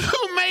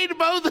 who made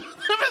both of them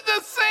at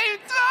the same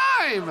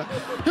time?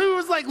 Who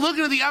was like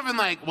looking at the oven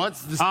like,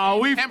 what's this? Oh,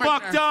 we temperature?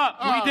 fucked up.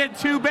 Oh. We did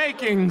 2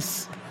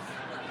 bakings.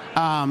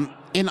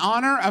 In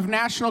honor of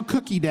National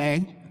Cookie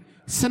Day,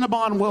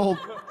 Cinnabon will,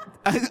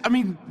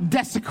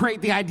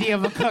 desecrate the idea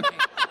of a cookie.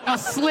 It'll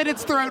slit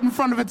its throat in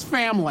front of its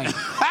family.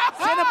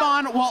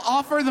 Cinnabon will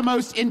offer the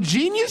most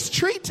ingenious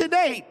treat to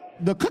date,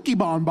 the Cookie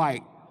Bon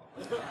Bite.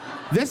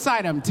 This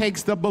item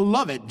takes the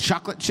beloved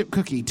chocolate chip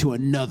cookie to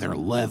another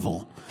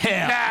level.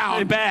 Hell,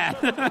 pretty bad.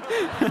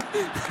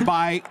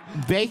 By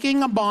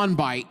baking a Bon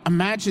Bite,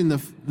 imagine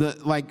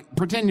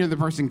pretend you're the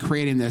person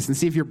creating this and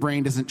see if your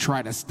brain doesn't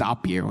try to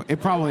stop you. It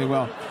probably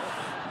will.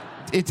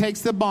 It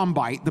takes the Bon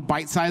Bite, the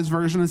bite-sized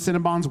version of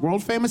Cinnabon's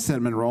world-famous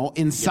cinnamon roll,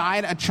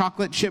 inside a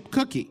chocolate chip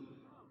cookie.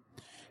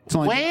 It's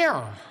only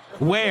Where?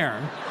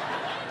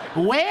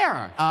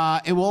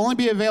 It will only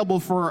be available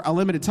for a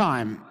limited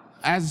time,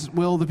 as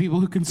will the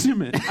people who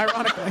consume it,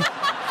 ironically.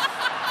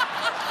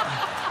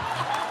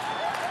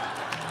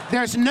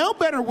 There's no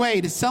better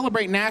way to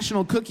celebrate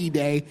National Cookie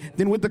Day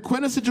than with the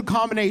quintessential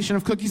combination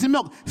of cookies and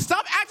milk.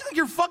 Stop acting like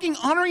you're fucking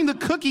honoring the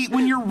cookie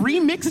when you're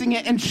remixing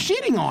it and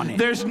shitting on it.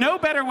 There's no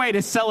better way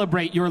to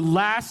celebrate your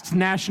last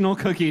National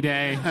Cookie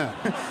Day.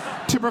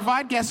 To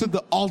provide guests with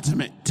the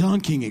ultimate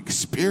dunking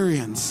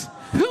experience.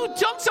 Who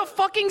dunks a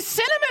fucking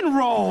cinnamon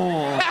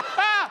roll?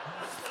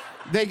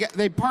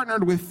 They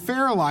partnered with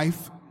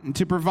Fairlife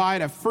to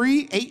provide a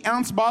free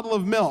 8-ounce bottle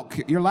of milk,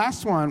 your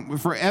last one,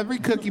 for every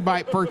cookie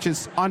bite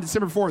purchase on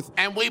December 4th.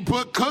 And we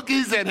put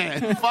cookies in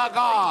it. Fuck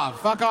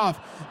off. Fuck off.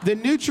 The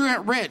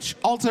nutrient-rich,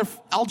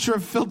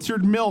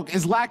 ultra-filtered milk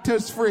is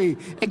lactose-free.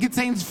 It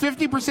contains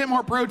 50%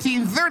 more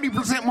protein,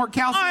 30% more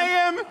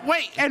calcium.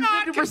 And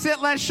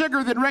 50% less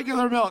sugar than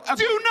regular milk. Okay.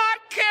 Do not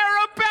care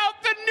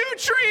about the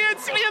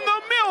nutrients in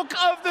the milk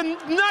of the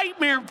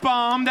nightmare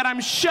bomb that I'm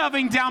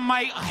shoving down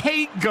my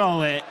hate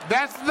gullet.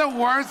 That's the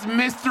worst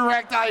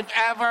misdirect I've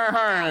ever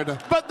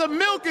heard. But the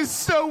milk is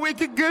so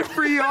wicked good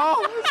for y'all.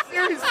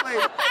 Seriously.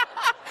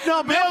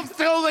 No, milk's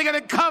only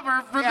going to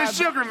cover for the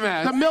sugar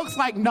mess. The milk's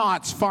like, nah,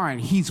 it's fine.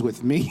 He's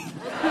with me.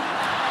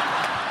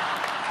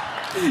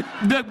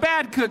 The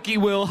bad cookie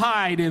will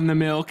hide in the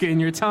milk in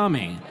your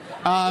tummy.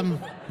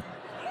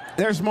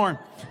 There's more.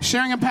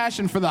 Sharing a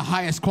passion for the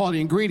highest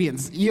quality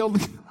ingredients yield...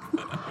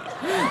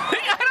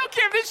 I don't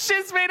care if this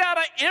shit's made out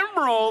of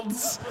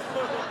emeralds.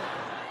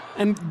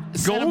 And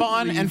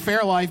Cinnabon and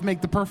Fairlife make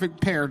the perfect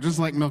pair, just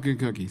like milk and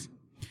cookies.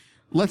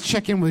 Let's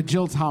check in with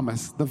Jill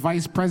Thomas, the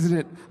Vice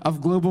President of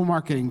Global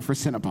Marketing for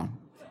Cinnabon.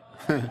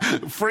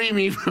 Free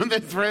me from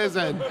this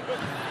prison.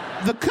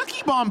 The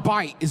Cookie Bomb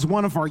Bite is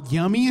one of our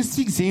yummiest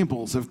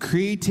examples of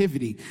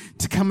creativity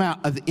to come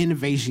out of the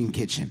innovation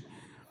kitchen.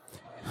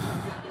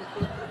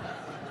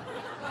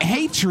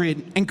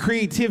 Hatred and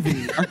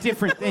creativity are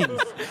different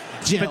things,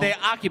 Jill. But they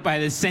occupy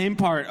the same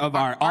part of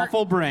our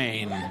awful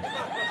brain.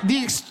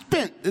 The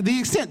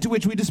extent to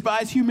which we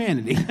despise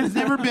humanity has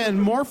never been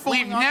more fully...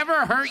 We've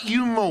never hurt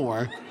you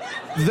more.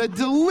 The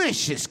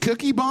delicious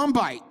Cookie Bomb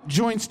Bite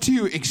joins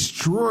two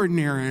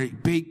extraordinary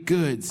baked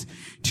goods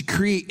to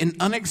create an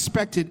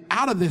unexpected,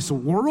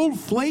 out-of-this-world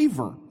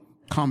flavor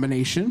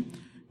combination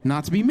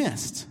not to be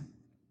missed.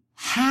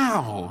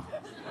 How?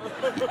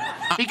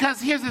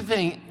 Because here's the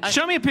thing.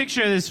 Show me a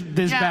picture of this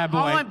bad boy.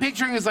 All I'm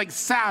picturing is like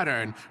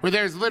Saturn, where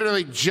there's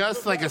literally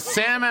just like a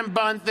salmon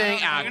bun thing.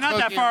 You're not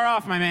that far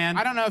off, my man.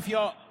 I don't know if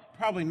y'all...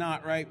 Probably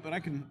not, right? But I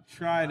can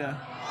try to...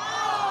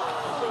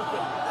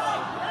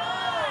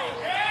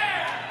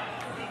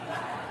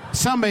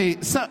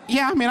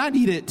 Yeah, I mean, I'd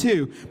eat it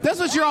too. That's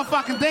what you're all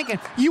fucking thinking.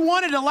 You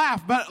wanted to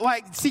laugh, but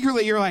like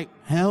secretly you're like,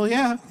 hell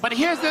yeah. But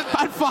here's the...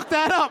 I'd fuck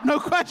that up, no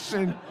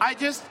question.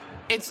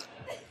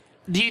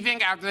 Do you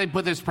think after they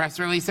put this press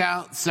release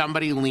out,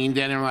 somebody leaned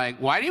in and were like,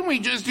 why didn't we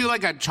just do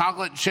like a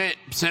chocolate chip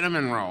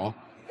cinnamon roll?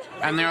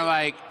 And they're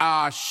like,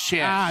 oh, shit.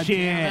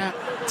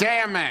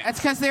 Damn it. That's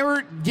because they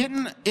were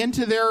getting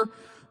into their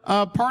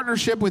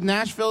partnership with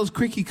Nashville's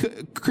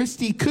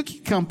Christie Cookie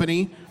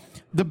Company,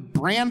 the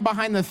brand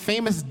behind the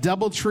famous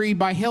Doubletree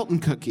by Hilton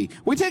cookie.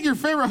 We take your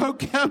favorite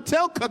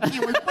hotel cookie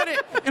and we put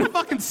it in a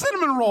fucking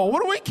cinnamon roll.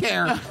 What do we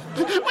care?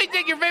 We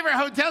take your favorite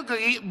hotel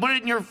cookie, put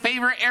it in your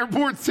favorite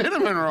airport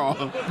cinnamon roll.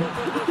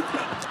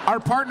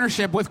 Our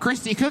partnership with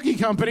Christie Cookie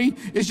Company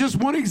is just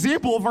one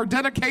example of our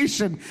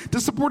dedication to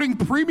supporting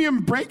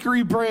premium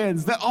bakery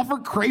brands that offer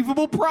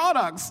craveable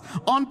products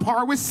on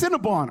par with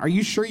Cinnabon. Are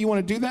you sure you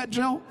want to do that,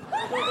 Jill?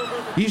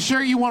 You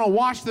sure you want to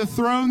wash the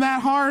throne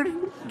that hard?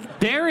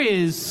 There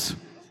is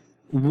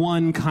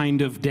one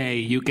kind of day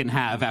you can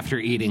have after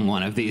eating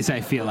one of these,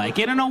 I feel like.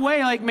 And in a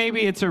way, like maybe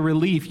it's a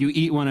relief. You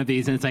eat one of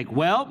these and it's like,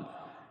 well,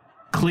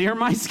 clear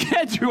my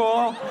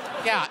schedule.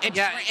 Yeah,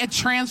 it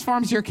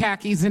transforms your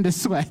khakis into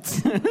sweats.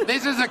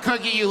 This is a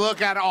cookie you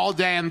look at all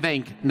day and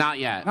think, not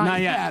yet.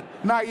 Not yet.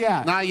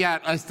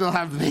 I still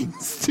have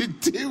things to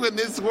do in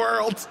this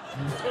world.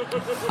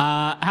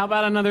 How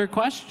about another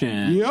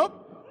question? Yep.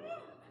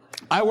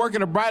 I work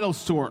at a bridal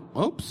store.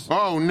 Oops.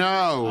 Oh,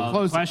 no.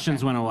 The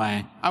questions went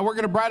away. I work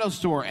at a bridal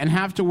store and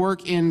have to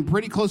work in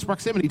pretty close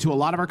proximity to a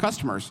lot of our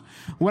customers.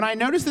 When I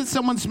notice that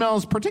someone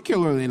smells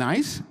particularly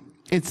nice,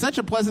 it's such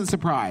a pleasant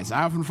surprise.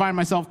 I often find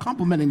myself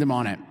complimenting them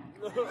on it.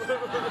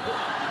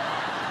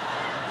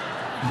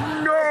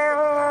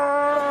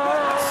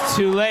 No! It's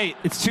too late.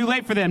 It's too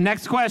late for them.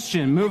 Next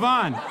question. Move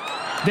on.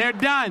 They're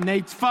done.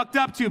 They fucked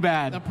up too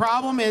bad. The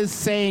problem is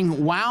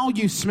saying, wow,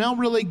 you smell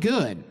really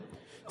good.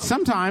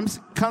 Sometimes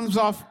comes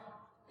off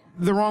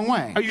the wrong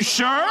way. Are you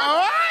sure?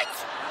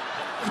 What?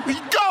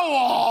 Go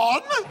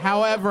on!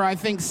 However, I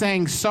think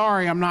saying,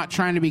 sorry, I'm not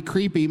trying to be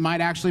creepy, might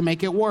actually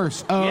make it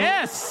worse. Oh.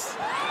 Yes!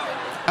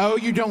 Oh,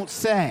 you don't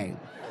say.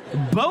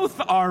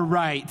 Both are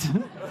right.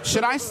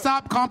 Should I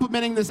stop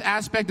complimenting this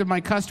aspect of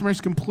my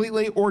customers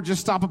completely or just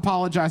stop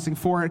apologizing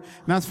for it?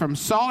 And that's from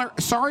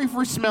Sorry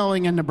for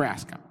Smelling in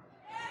Nebraska.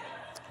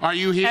 Are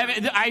you here?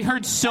 I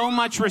heard so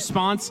much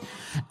response.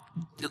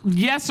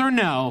 Yes or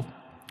no?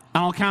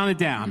 I'll count it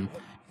down.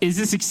 Is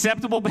this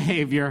acceptable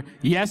behavior?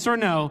 Yes or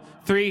no?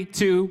 3,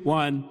 2,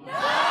 1.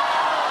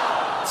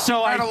 No!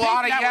 So I heard a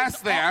lot of yes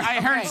there. I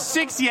heard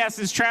 6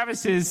 yeses.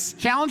 Travis's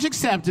Challenge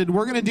accepted.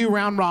 We're going to do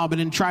round robin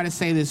and try to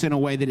say this in a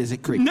way that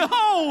isn't creepy. no.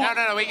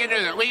 No, we can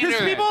do that. We can do Because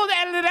that. people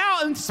edit it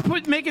out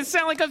and make it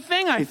sound like a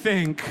thing. I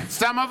think.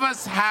 Some of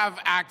us have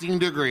acting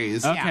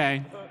degrees.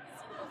 Okay.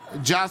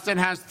 Justin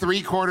has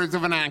 3/4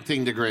 of an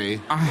acting degree.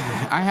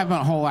 I have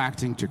a whole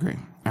acting degree.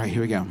 All right,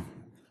 here we go.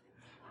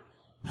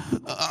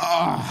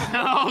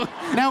 No.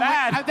 No,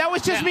 Bad. that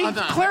was just me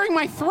clearing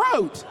my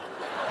throat.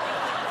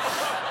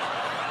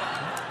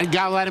 You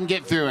gotta let him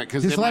get through it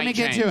because Just let me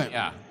get to it.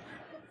 Yeah.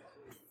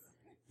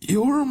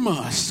 Your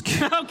musk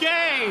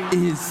Okay.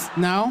 is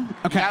no.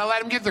 Okay, Gotta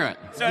let him get through it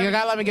you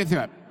gotta let me get through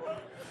it.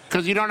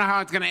 because you don't know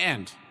how it's gonna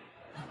end.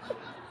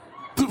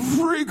 The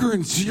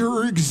fragrance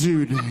you're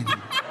exuding.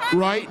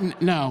 Right?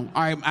 No,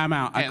 I'm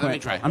out. I Hey, quit. let me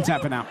try. I'm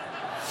tapping out.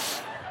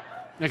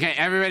 Okay,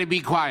 everybody,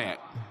 be quiet.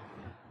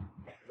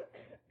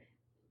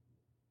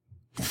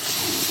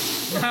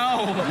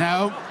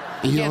 No.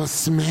 Your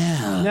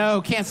smell.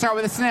 No, can't start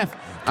with a sniff.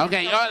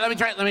 Okay, let me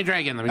try. Let me try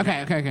again.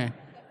 Okay.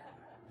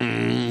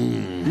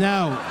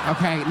 No.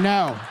 Okay,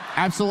 no.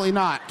 Absolutely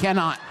not.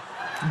 Cannot.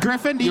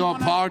 Griffin, do you Your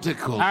wanna...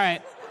 particles. All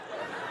right.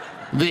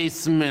 They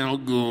smell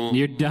good.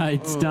 You're done.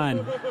 It's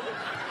done.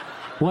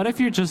 What if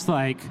you're just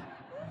like,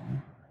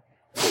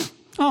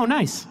 oh,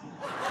 nice.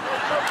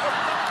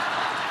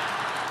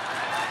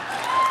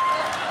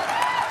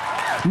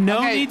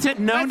 No need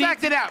to. No Let's need.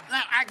 act it out. No,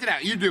 act it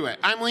out. You do it.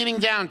 I'm leaning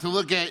down to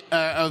look at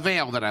a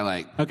veil that I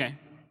like. Okay.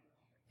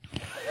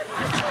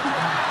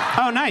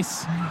 Oh,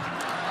 nice.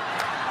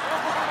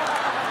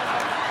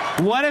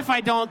 What if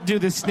I don't do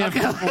the sniff?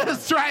 Okay,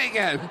 let's try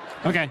again.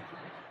 Okay.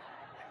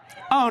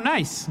 Oh,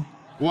 nice.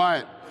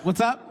 What?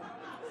 What's up?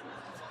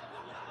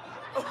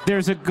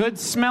 There's a good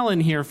smell in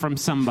here from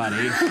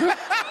somebody.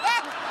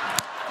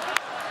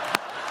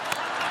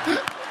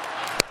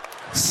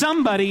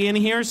 Somebody in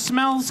here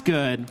smells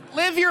good.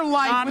 Live your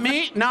life. Not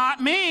me.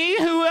 Not me.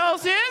 Who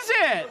else is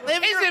it?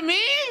 Is it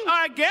me?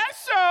 I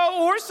guess so.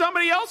 Or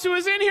somebody else who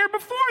was in here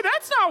before.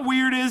 That's not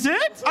weird, is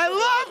it? I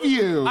love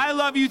you. I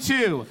love you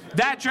too.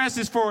 That dress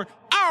is for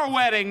our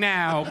wedding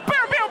now. Bow,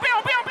 bow,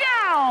 bow, bow,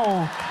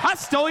 bow. I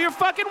stole your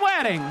fucking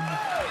wedding.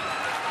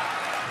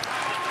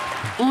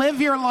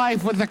 Live your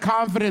life with the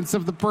confidence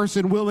of the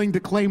person willing to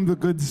claim the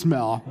good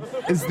smell.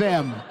 Is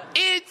them.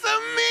 It's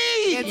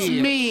me. It's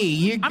me.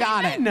 You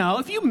got it. No,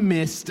 if you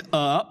missed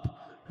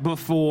up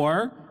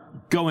before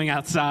going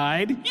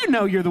outside, you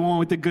know you're the one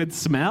with the good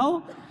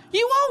smell.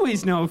 You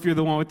always know if you're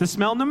the one with the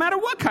smell, no matter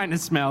what kind of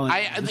smell it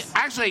is.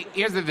 Actually,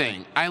 here's the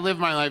thing. I live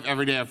my life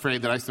every day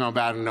afraid that I smell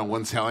bad and no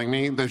one's telling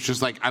me. There's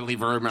just like, I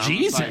leave a room. And I'm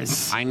just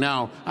Jesus. like, I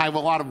know. I have a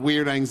lot of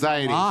weird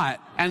anxiety. A lot.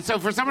 And so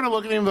for someone to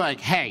look at me and be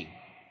like, hey,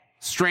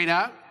 straight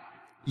up,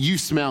 you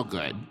smell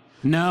good.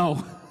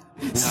 No.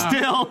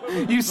 Still,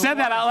 you said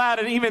that out loud,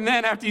 and even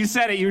then, after you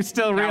said it, you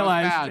still That was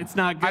realized bad. it's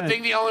not good. I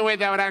think the only way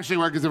that would actually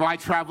work is if I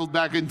traveled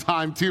back in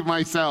time to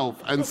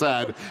myself and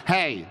said,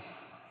 hey,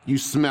 you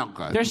smell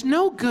good. There's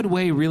no good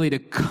way, really, to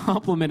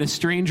compliment a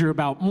stranger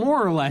about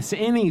more or less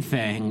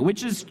anything,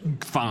 which is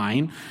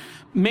fine.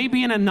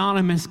 Maybe an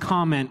anonymous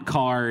comment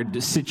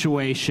card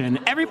situation.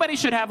 Everybody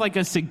should have like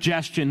a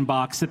suggestion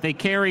box that they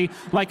carry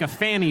like a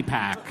fanny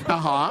pack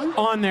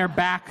on their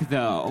back,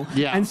 though.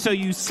 Yeah. And so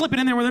you slip it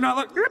in there where they're not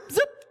like, zip,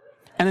 zip,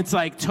 and it's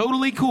like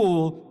totally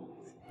cool.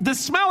 The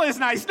smell is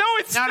nice. No,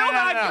 it's still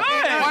not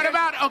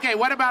good.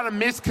 What about a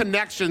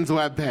misconnections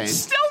webpage?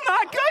 Still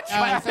not good,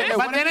 Travis.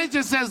 But then it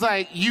just says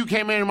like, you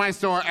came into my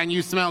store and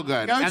you smell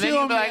good. Go And to then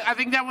you'll be them. like, I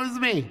think that was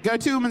me. Go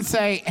to them and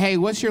say, hey,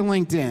 what's your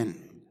LinkedIn?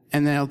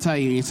 And then he'll tell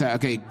you, you say,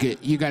 okay, good.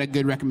 You got a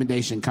good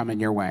recommendation coming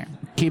your way.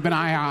 Keep an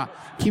eye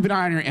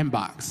on your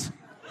inbox.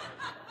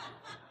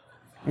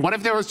 What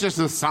if there was just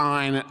a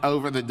sign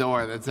over the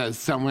door that says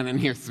someone in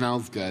here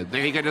smells good?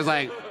 That you could just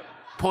like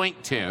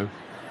point to.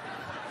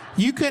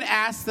 You could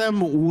ask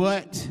them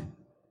what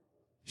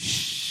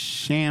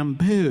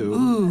shampoo.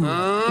 Ooh.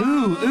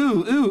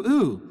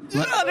 Oh,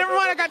 never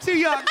mind. I got too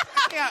young.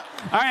 Yeah.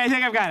 All right, I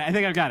think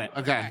I've got it.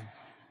 Okay.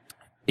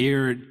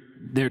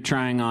 They're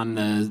trying on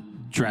the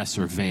dress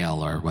or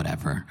veil or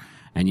whatever,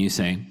 and you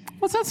say,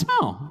 what's that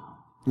smell?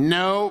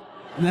 Nope.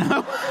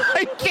 No.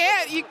 I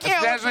can't. You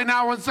can't. Especially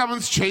not when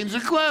someone's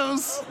changing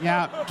clothes.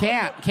 Yeah,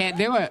 can't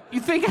do it.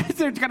 You think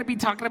they're going to be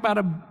talking about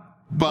a But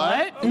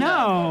butt?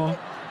 No.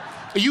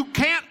 you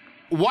can't.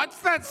 What's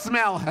that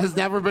smell has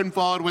never been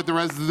followed with the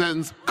rest of the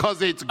sentence because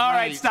it's great. All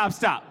right,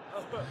 stop.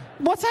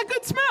 What's that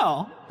good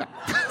smell?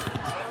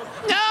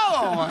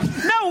 No.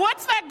 No,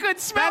 what's that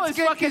good smell? That's It's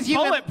good fucking because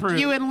bulletproof.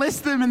 you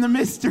enlist them in the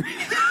mystery.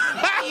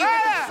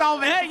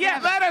 Solve it. Yeah.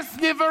 Let us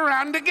sniff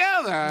around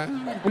together.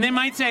 And they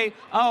might say,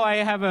 oh, I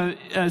have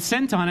a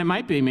scent on it.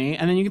 Might be me.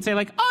 And then you can say,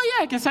 like, oh,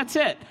 yeah, I guess that's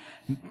it.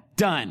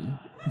 Done.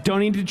 Don't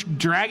need to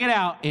drag it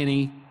out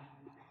any.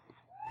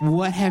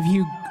 What have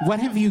you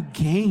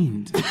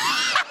gained?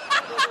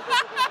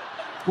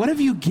 What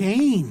have you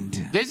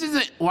gained?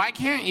 Why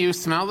can't you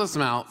smell the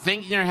smell,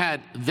 think in your head,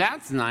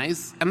 that's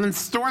nice, and then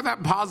store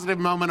that positive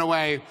moment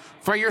away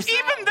for yourself?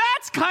 Even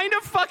that's kind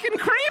of fucking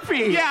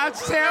creepy. Yeah,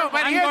 it's true.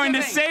 But I'm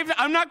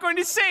not going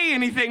to say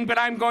anything, but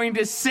I'm going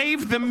to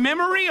save the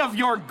memory of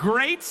your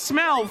great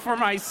smell for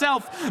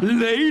myself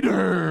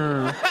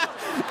later.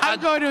 I'm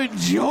going to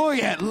enjoy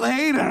it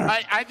later.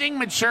 I think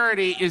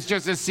maturity is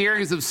just a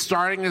series of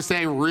starting to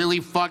say really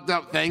fucked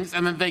up things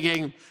and then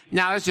thinking,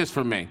 nah, that's just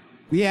for me.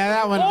 Yeah,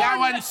 that one. That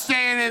one's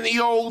staying in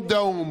the old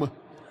dome.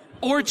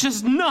 Or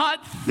just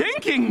not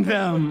thinking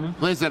them.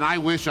 Listen, I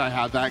wish I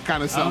had that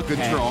kind of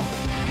self-control. Okay.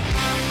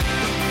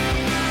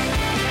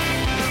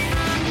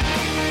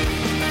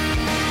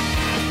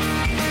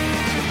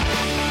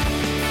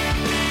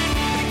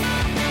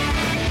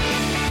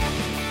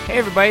 Hey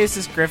everybody, this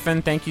is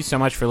Griffin. Thank you so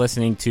much for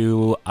listening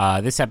to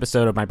this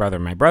episode of My Brother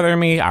and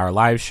Me, our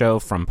live show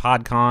from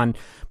PodCon.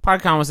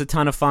 PodCon was a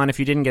ton of fun. If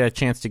you didn't get a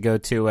chance to go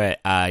to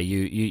it,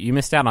 you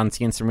missed out on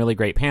seeing some really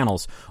great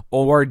panels.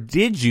 Or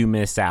did you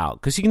miss out?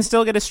 Because you can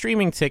still get a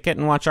streaming ticket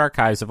and watch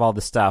archives of all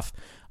the stuff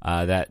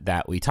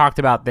that we talked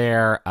about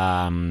there.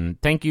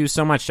 Thank you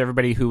so much to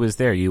everybody who was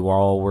there. You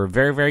all were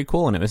very, very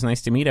cool, and it was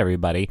nice to meet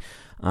everybody.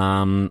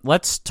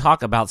 Let's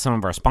talk about some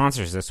of our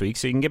sponsors this week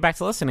so you can get back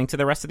to listening to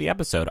the rest of the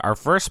episode. Our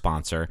first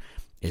sponsor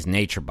is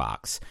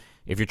NatureBox.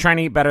 If you're trying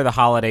to eat better, the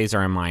holidays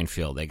are a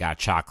minefield. They got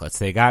chocolates,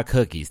 they got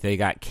cookies, they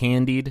got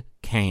candied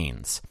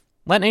canes.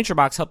 Let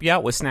NatureBox help you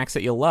out with snacks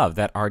that you'll love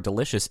that are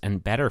delicious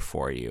and better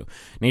for you.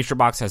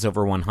 NatureBox has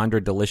over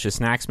 100 delicious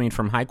snacks made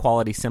from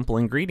high-quality, simple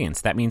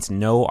ingredients. That means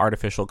no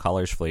artificial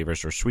colors,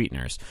 flavors, or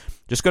sweeteners.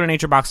 Just go to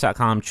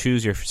naturebox.com,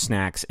 choose your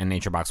snacks, and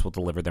NatureBox will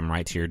deliver them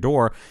right to your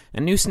door.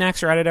 And new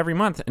snacks are added every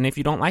month, and if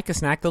you don't like a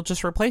snack, they'll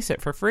just replace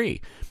it for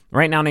free.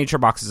 Right now,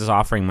 NatureBox is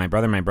offering My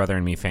Brother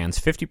and Me fans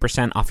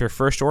 50% off your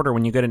first order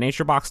when you go to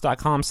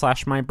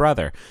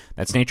naturebox.com/mybrother.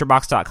 That's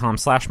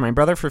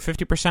naturebox.com/mybrother for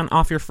 50%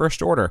 off your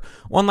first order.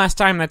 One last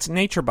time, that's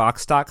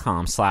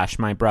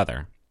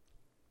naturebox.com/mybrother.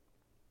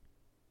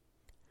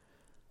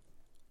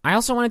 I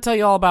also want to tell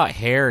you all about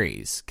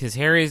Harry's, because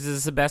Harry's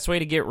is the best way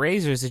to get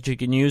razors that you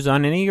can use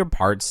on any of your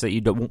parts that you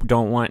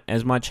don't want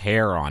as much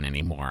hair on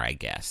anymore, I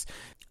guess.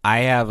 I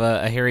have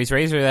a Harry's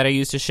razor that I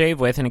use to shave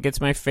with, and it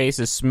gets my face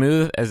as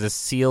smooth as a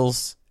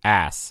seal's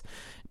ass.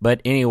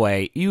 But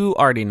anyway, you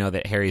already know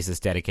that Harry's is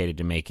dedicated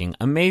to making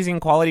amazing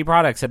quality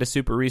products at a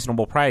super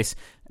reasonable price.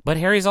 But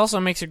Harry's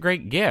also makes a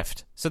great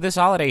gift. So this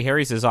holiday,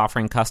 Harry's is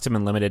offering custom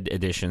and limited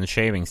edition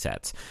shaving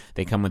sets.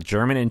 They come with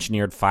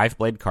German-engineered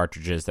 5-blade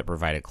cartridges that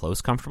provide a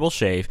close, comfortable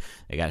shave.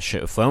 They got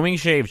foaming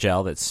shave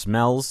gel that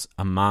smells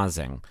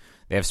amazing.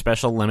 They have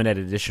special limited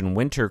edition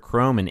winter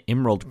chrome and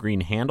emerald green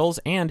handles,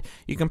 and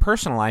you can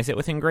personalize it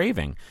with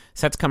engraving.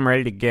 Sets come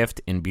ready to gift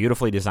in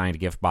beautifully designed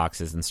gift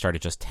boxes and start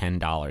at just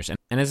 $10.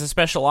 And as a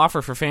special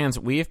offer for fans,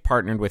 we have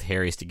partnered with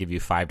Harry's to give you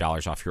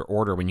 $5 off your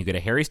order when you go to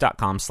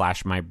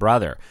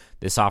harrys.com/mybrother.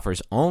 This offer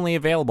is only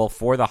available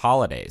for the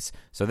holidays.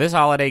 So this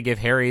holiday, give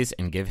Harry's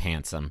and give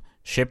handsome.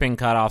 Shipping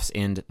cutoffs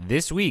end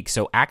this week,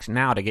 so act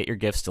now to get your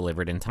gifts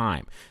delivered in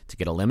time. To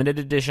get a limited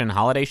edition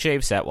holiday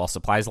shave set while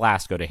supplies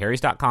last, go to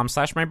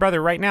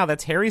harrys.com/mybrother right now.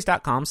 That's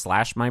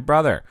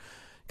harrys.com/mybrother.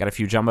 Got a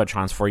few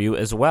jumbotrons for you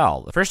as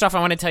well. First off,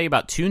 I want to tell you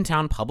about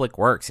Toontown Public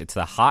Works. It's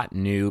the hot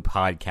new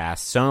podcast.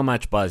 So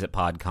much buzz at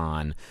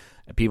PodCon.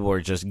 People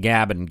were just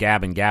gabbing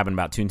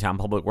about Toontown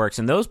Public Works,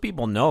 and those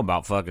people know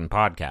about fucking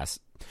podcasts.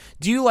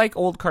 Do you like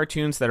old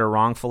cartoons that are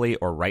wrongfully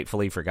or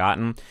rightfully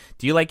forgotten?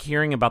 Do you like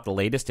hearing about the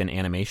latest in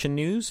animation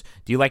news?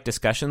 Do you like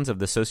discussions of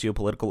the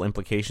socio-political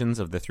implications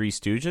of the Three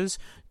Stooges?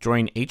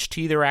 Join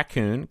H.T. the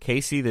Raccoon,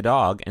 Casey the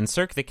Dog, and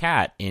Cirque the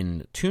Cat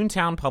in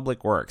Toontown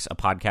Public Works, a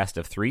podcast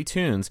of 3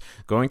 toons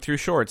going through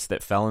shorts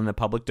that fell in the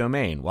public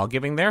domain while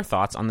giving their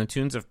thoughts on the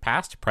tunes of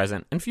past,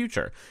 present, and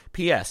future.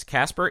 P.S.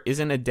 Casper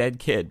isn't a dead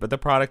kid, but the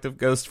product of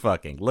ghost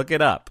fucking. Look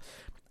it up.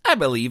 I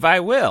believe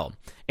I will.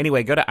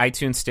 Anyway, go to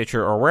iTunes,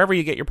 Stitcher, or wherever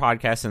you get your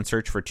podcasts and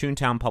search for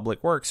Toontown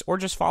Public Works, or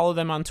just follow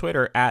them on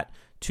Twitter at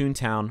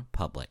Toontown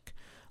Public.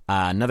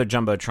 Another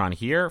Jumbotron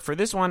here. For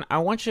this one, I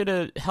want you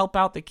to help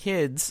out the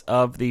kids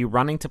of the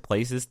Running to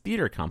Places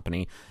Theater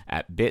Company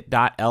at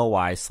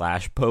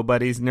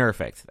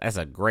bit.ly/PoBuddiesNerfect. That's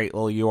a great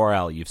little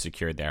URL you've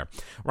secured there.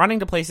 Running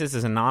to Places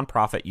is a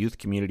nonprofit youth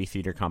community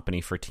theater company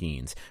for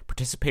teens.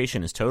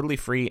 Participation is totally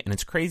free, and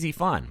it's crazy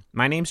fun.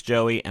 My name's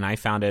Joey, and I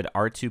founded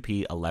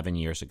R2P 11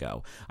 years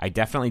ago. I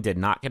definitely did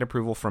not get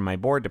approval from my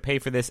board to pay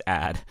for this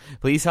ad.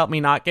 Please help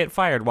me not get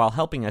fired while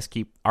helping us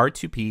keep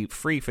R2P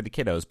free for the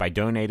kiddos by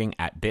donating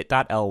at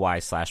bit.ly/PoBuddiesNerfect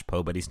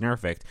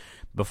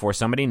before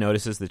somebody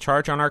notices the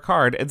charge on our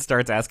card and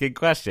starts asking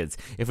questions.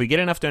 If we get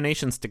enough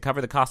donations to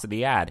cover the cost of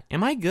the ad,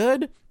 am I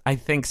good? I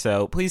think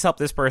so. Please help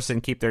this person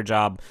keep their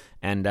job,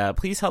 and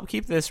please help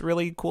keep this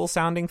really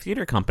cool-sounding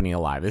theater company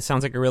alive. This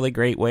sounds like a really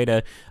great way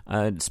to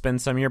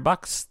spend some of your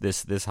bucks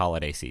this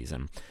holiday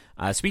season.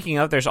 Speaking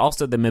of, there's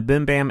also the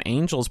MBMBaM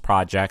Angels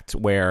Project,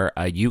 where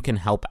you can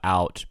help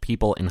out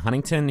people in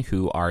Huntington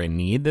who are in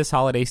need this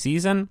holiday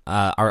season.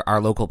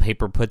 Our local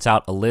paper puts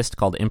out a list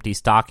called Empty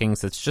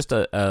Stockings. That's just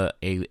a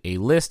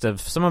list of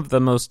some of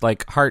the most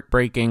like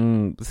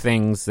heartbreaking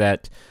things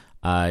that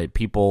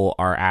people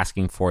are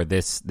asking for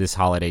this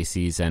holiday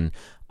season.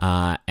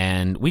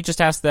 And we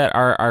just ask that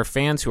our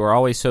fans who are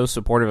always so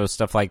supportive of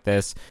stuff like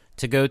this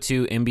to go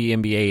to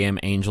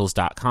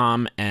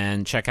MBMBAMangels.com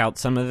and check out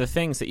some of the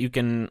things that you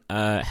can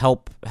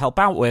help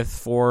out with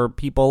for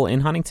people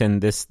in Huntington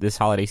this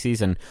holiday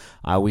season.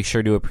 We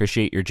sure do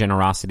appreciate your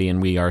generosity,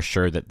 and we are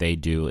sure that they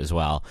do as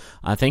well.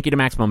 Thank you to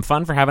Maximum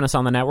Fun for having us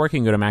on the network. You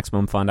can go to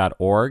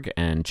MaximumFun.org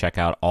and check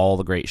out all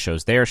the great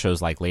shows there.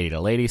 Shows like Lady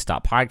to Lady,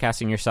 Stop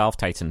Podcasting Yourself,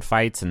 Tights and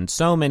Fights, and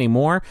so many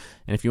more.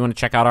 And if you want to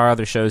check out our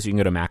other shows, you can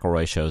go to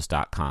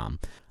McElroyShows.com.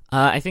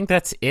 I think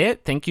that's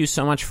it. Thank you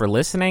so much for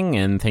listening,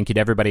 and thank you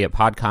to everybody at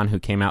PodCon who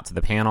came out to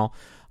the panel.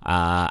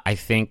 I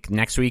think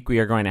next week we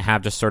are going to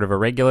have just sort of a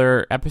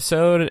regular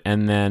episode,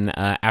 and then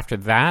after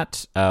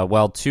that,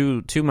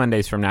 two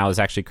Mondays from now is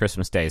actually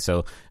Christmas Day,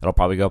 so it'll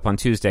probably go up on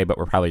Tuesday, but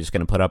we're probably just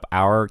going to put up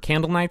our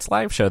Candle Nights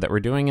live show that we're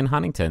doing in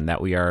Huntington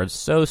that we are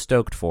so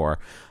stoked for.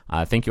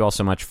 Thank you all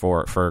so much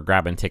for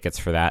grabbing tickets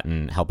for that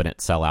and helping it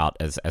sell out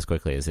as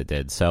quickly as it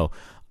did. So,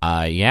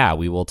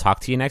 we will talk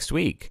to you next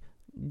week.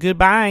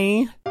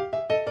 Goodbye.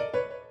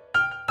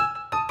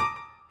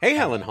 Hey,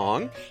 Helen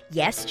Hong.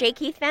 Yes, J.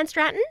 Keith Van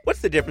Stratton?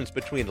 What's the difference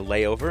between a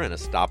layover and a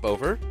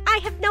stopover? I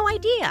have no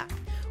idea.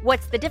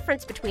 What's the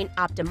difference between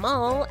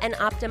optimal and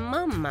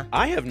optimum?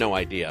 I have no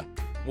idea.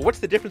 Well, what's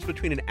the difference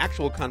between an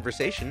actual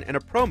conversation and a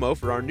promo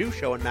for our new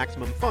show on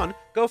Maximum Fun,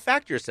 Go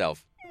Fact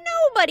Yourself?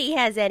 Nobody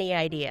has any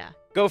idea.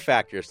 Go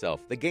Fact Yourself,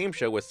 the game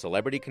show with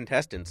celebrity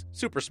contestants,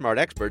 super smart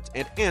experts,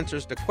 and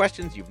answers to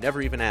questions you've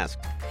never even asked.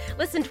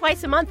 Listen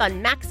twice a month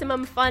on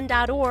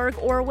MaximumFun.org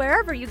or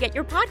wherever you get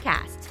your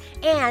podcasts.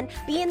 And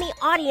be in the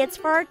audience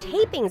for our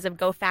tapings of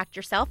Go Fact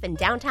Yourself in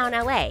downtown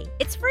LA.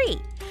 It's free.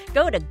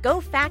 Go to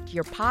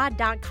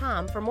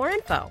GoFactYourPod.com for more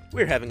info.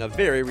 We're having a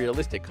very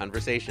realistic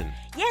conversation.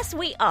 Yes,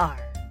 we are.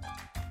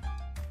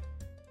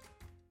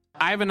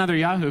 I have another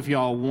Yahoo if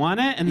y'all want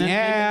it. And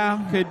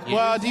then do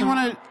you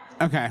want to...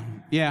 Okay,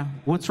 yeah.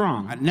 What's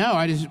wrong?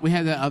 No, we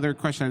had that other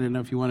question. I didn't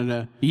know if you wanted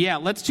to... Yeah,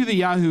 let's do the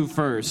Yahoo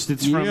first.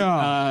 It's from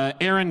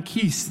Aaron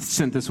Keith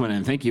sent this one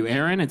in. Thank you,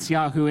 Aaron. It's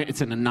Yahoo.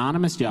 It's an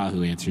anonymous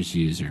Yahoo Answers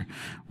user.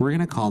 We're going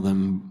to call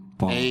them...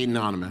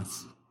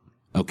 Anonymous.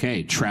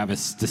 Okay,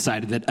 Travis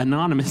decided that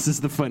anonymous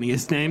is the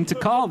funniest name to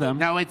call them.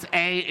 No, it's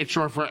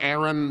short for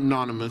Aaron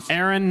Anonymous.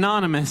 Aaron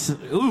Anonymous,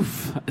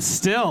 oof,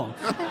 still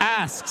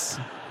asks...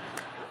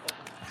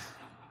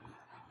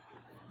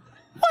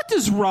 What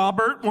does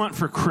Robert want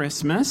for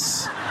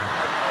Christmas?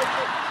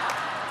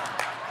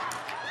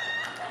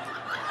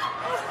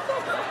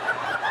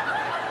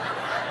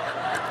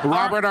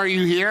 Robert, are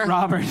you here?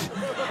 Robert.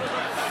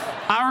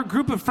 Our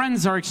group of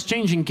friends are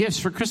exchanging gifts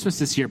for Christmas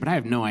this year, but I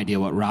have no idea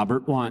what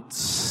Robert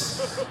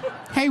wants.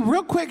 Hey,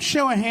 real quick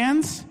show of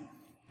hands.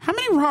 How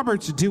many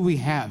Roberts do we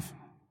have?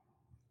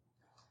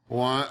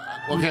 One.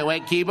 Okay,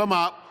 wait, keep them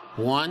up.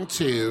 1,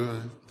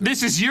 2.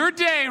 This is your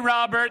day,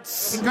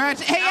 Roberts.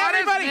 Congrats. Hey, Not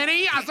everybody. as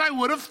many as I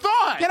would have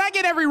thought. Can I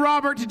get every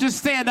Robert to just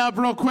stand up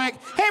real quick?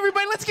 Hey,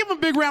 everybody, let's give them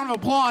a big round of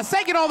applause.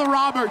 Thank you to all the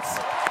Roberts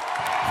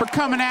for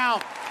coming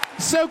out.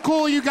 So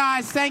cool, you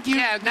guys. Thank you.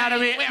 Yeah,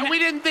 we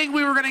didn't think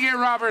we were going to get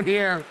Robert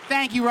here.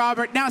 Thank you,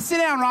 Robert. Now, sit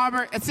down,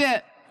 Robert. That's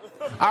it.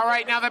 All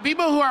right, now the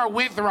people who are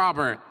with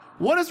Robert,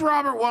 what does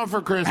Robert want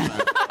for Christmas?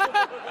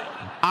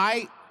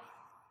 A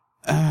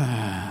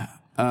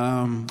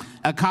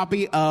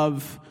copy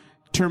of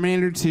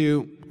Terminator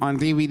 2 on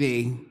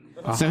DVD,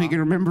 so he can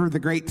remember the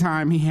great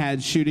time he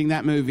had shooting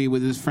that movie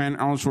with his friend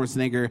Arnold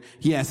Schwarzenegger.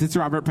 Yes, it's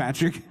Robert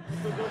Patrick.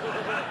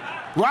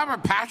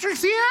 Robert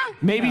Patrick's here?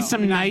 Maybe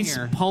some nice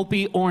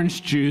pulpy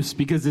orange juice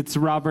because it's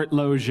Robert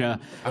Loggia,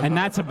 and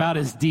that's about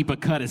as deep a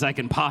cut as I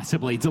can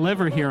possibly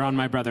deliver here on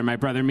My Brother,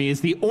 Me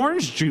is the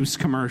orange juice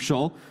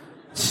commercial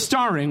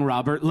starring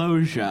Robert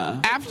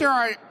Loggia. After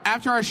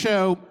our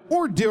show,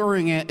 or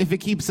during it, if it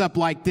keeps up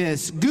like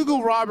this,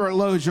 Google Robert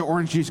Loggia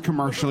orange juice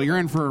commercial. You're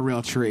in for a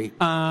real treat.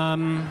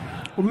 Maybe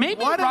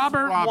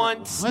Robert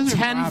wants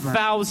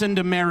 10,000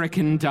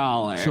 American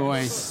dollars.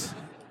 Choice.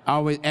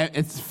 Always,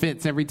 it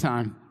fits every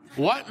time.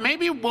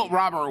 Maybe what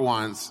Robert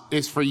wants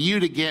is for you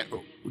to get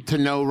to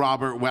know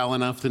Robert well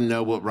enough to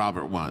know what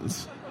Robert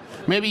wants.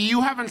 Maybe you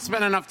haven't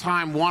spent enough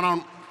time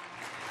one-on...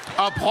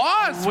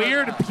 Applause!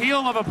 Weird peal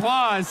of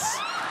applause.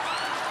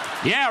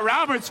 Yeah,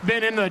 Robert's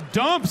been in the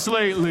dumps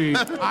lately.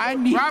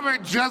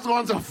 Robert just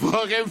wants a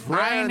fucking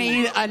friend. I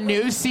need a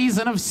new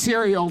season of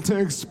Serial to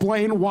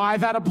explain why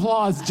that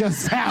applause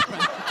just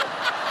happened.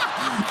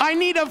 I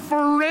need a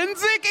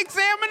forensic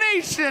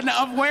examination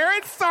of where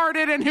it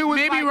started and who was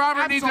Maybe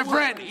Robert needs a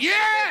friend.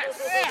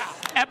 Yes! Yeah.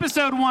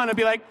 Episode 1 would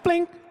be like,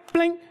 blink,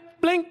 blink,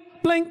 blink,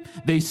 blink.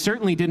 They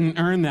certainly didn't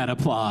earn that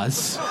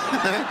applause.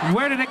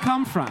 Where did it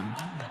come from?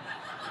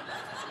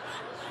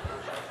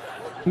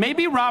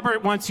 Maybe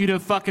Robert wants you to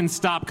fucking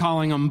stop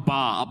calling him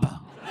Bob.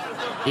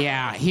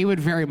 Yeah, he would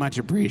very much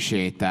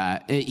appreciate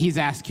that. He's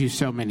asked you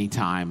so many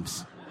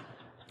times.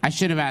 I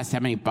should have asked how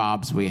many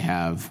Bobs we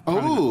have.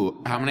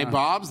 Oh, how many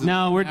Bobs?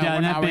 No, we're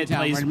done. That bit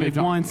plays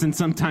once and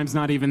sometimes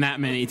not even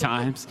that many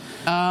times.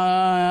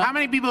 How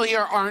many people here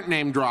aren't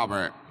named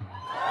Robert?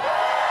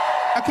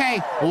 Okay.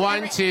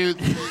 1, 2.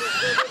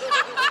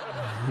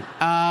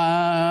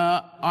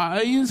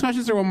 Are you these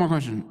questions or one more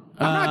question?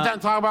 I'm not done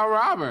talking about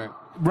Robert.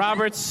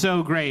 Robert's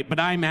so great, but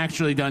I'm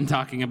actually done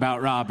talking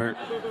about Robert.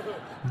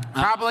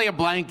 Probably a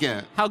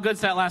blanket. How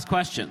good's that last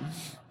question?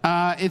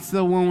 It's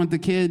the one with the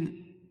kid.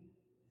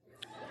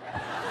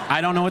 I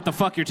don't know what the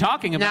fuck you're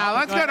talking about. Now,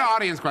 let's go to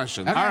audience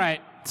questions. Okay. All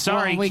right.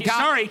 Sorry,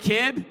 sorry,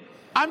 kid.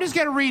 I'm just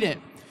going to read it.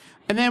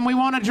 And then we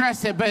won't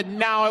address it, but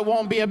now it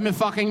won't be a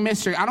fucking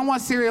mystery. I don't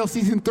want Serial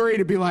Season 3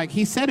 to be like,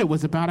 he said it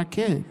was about a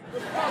kid.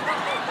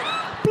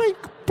 Blink,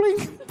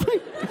 blink,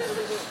 blink.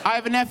 I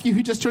have a nephew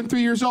who just turned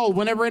 3 years old.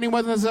 Whenever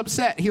anyone is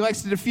upset, he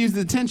likes to diffuse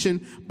the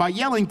tension by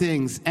yelling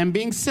things and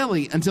being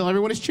silly until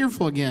everyone is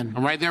cheerful again.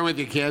 I'm right there with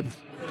you, kid.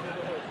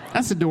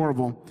 That's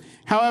adorable.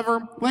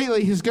 However,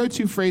 lately, his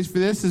go-to phrase for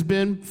this has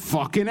been,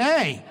 fucking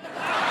A.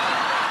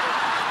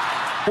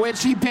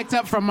 Which he picked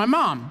up from my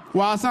mom.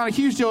 While it's not a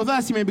huge deal with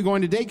us, he may be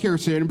going to daycare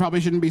soon and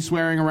probably shouldn't be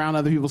swearing around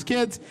other people's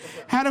kids.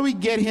 How do we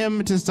get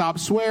him to stop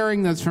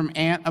swearing? That's from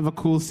Aunt of a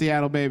Cool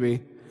Seattle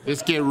Baby.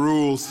 This kid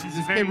rules.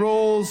 It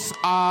rules.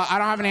 I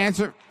don't have an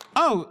answer.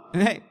 Oh,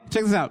 hey,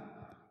 check this out.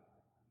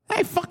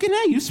 Hey, fucking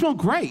A, you smell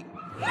great.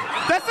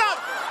 That's not...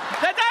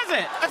 That does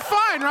it. That's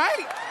fine,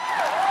 right?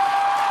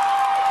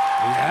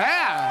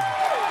 Yeah.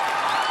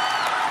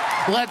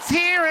 Let's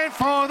hear it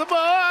for the boy.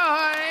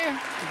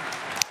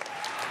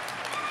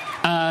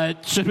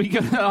 Should we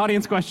go to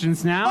audience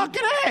questions now?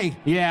 Fucking A.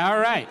 Yeah, all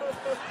right.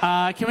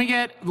 Can we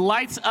get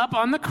lights up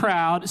on the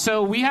crowd?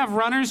 So we have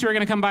runners who are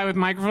going to come by with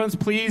microphones.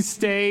 Please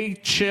stay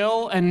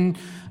chill and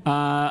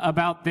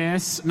about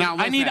this. Now,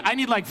 listen. I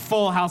need like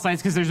full house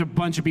lights because there's a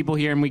bunch of people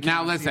here and we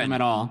can't see them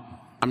at all.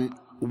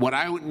 What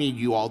I would need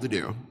you all to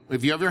do,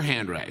 if you have your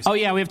hand raised. Oh,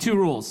 yeah, we have 2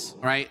 rules.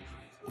 Right?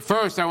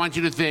 First, I want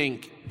you to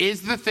think,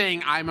 is the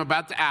thing I'm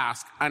about to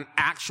ask an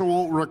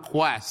actual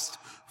request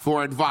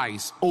for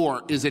advice,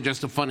 or is it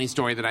just a funny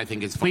story that I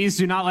think is funny? Please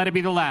do not let it be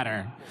the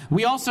latter.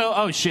 We also,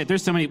 oh shit,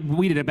 there's so many,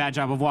 we did a bad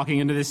job of walking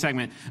into this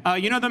segment.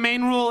 The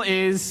main rule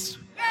is...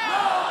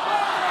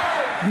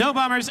 No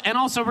bummers, and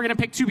also we're going to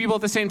pick 2 people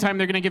at the same time.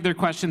 They're going to give their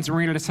questions, and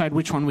we're going to decide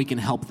which one we can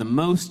help the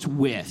most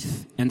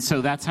with. And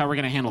so that's how we're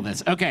going to handle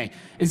this. Okay,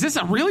 is this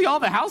really all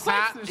the house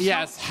lights?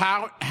 Yes,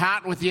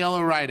 hat with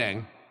yellow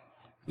writing.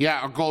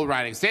 Yeah, or gold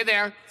writing. Stay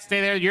there.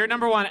 Stay there. You're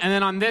number 1. And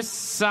then on this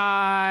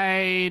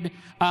side,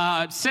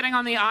 sitting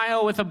on the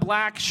aisle with a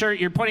black shirt,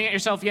 you're pointing at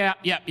yourself. Yeah.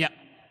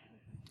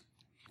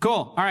 Cool.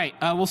 All right.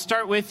 We'll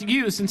start with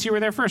you since you were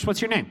there first. What's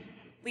your name?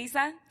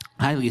 Lisa.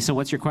 Hi, Lisa.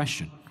 What's your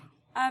question?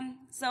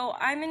 So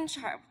I'm in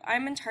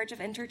charge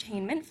of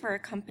entertainment for a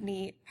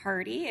company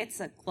party. It's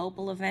a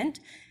global event,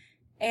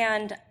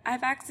 and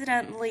I've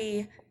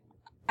accidentally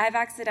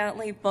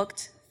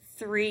booked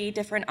 3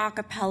 different a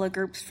cappella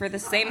groups for the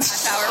same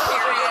half-hour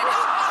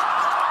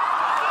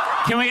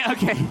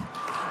period.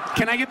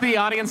 Can I get the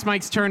audience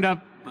mics turned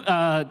up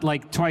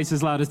like twice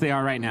as loud as they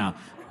are right now?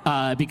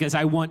 Because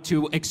I want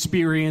to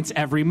experience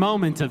every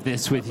moment of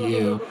this with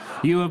you.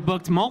 You have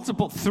booked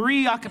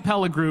 3 a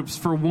cappella groups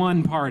for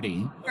one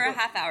party. For a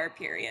half-hour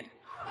period.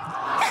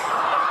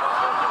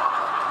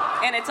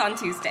 And it's on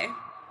Tuesday.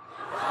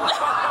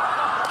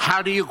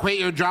 How do you quit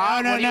your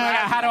job? No.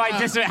 How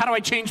do I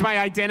change my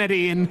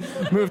identity and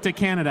move to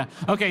Canada?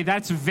 Okay,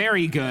 that's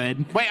very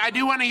good. Wait, I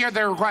do want to hear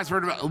the request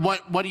for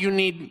what do you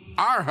need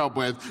our help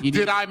with?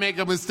 Did I make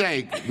a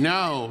mistake?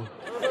 No.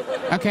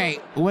 Okay,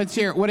 what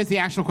is the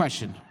actual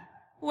question?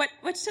 What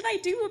should I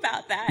do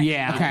about that?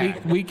 Yeah, okay.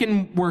 We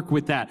can work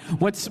with that.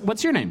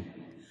 What's your name?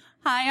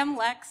 Hi, I'm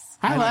Lex.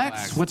 Hi,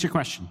 Lex. What's your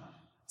question?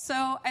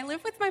 So I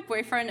live with my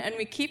boyfriend, and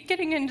we keep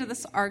getting into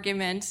this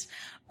argument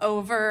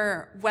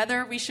over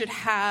whether we should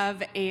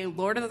have a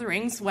Lord of the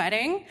Rings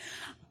wedding.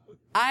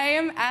 I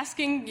am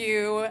asking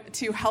you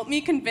to help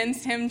me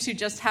convince him to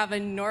just have a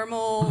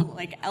normal,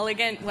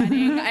 elegant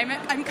wedding.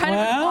 I'm kind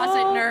of a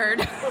closet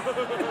nerd.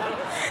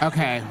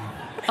 Okay.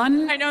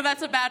 I know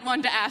that's a bad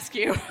one to ask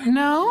you.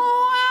 No,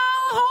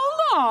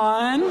 hold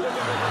on.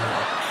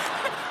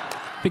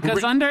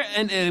 Because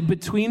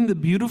between the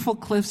beautiful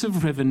cliffs of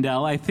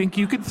Rivendell, I think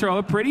you could throw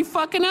a pretty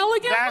fucking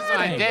elegant That's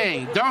wedding. my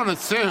thing. Don't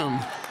assume.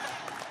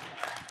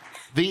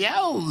 The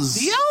elves.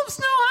 The elves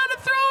know how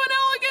to throw an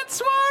elegant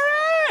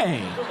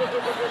soiree.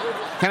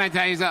 Can I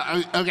tell you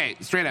something? Okay,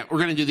 straight up. We're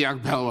going to do the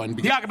acapella one.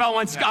 The acapella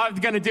one's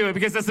going to do it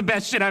because that's the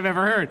best shit I've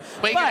ever heard.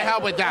 But you can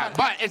help with that.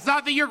 But it's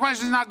not that your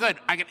question's not good.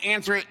 I can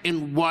answer it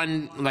in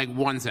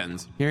one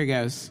sentence. Here it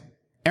goes.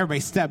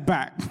 Everybody step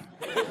back.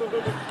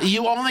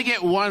 You only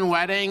get one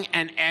wedding,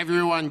 and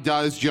everyone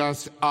does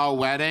just a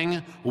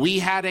wedding. We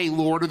had a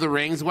Lord of the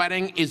Rings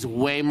wedding. Is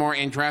way more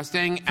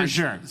interesting. For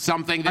sure.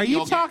 Something that Are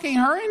you talking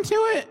her into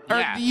it? Or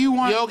yeah. Do you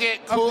want... You'll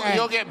get cool. Okay.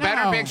 You'll get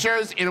better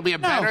pictures. It'll be a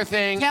better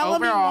thing Tell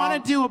overall. him you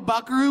want to do a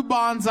Buckaroo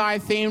Banzai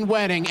themed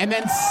wedding, and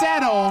then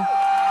settle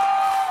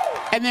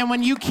And then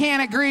when you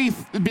can't agree,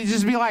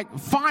 just be like,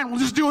 fine, we'll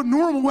just do a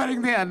normal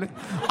wedding then.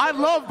 I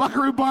love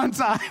Buckaroo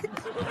Banzai.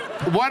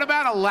 What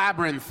about a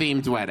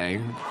labyrinth-themed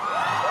wedding?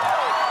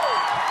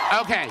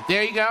 Okay,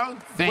 there you go.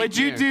 Would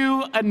you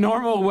do a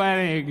normal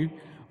wedding,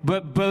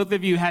 but both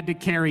of you had to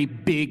carry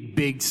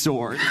big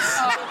swords?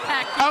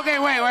 Okay,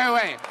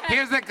 wait.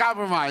 Here's the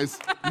compromise.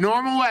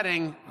 Normal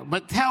wedding,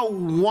 but tell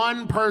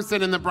one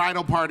person in the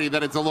bridal party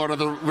that it's a Lord of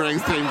the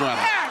Rings themed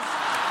wedding.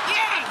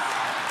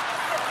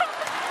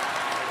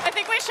 I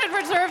think we should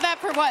reserve that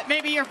for what?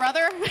 Maybe your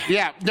brother?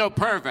 Yeah, no,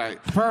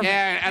 perfect.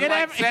 Yeah,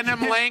 and send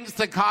him links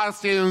to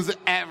costumes,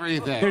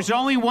 everything. There's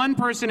only one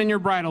person in your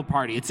bridal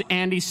party. It's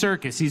Andy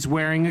Serkis. He's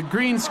wearing a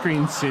green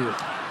screen suit.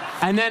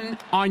 And then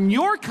on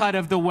your cut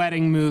of the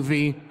wedding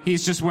movie,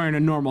 he's just wearing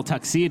a normal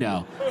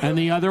tuxedo. And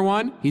the other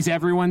one, he's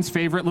everyone's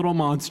favorite little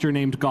monster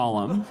named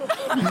Gollum.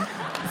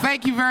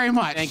 Thank you very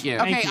much. Thank you.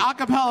 Okay,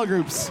 acapella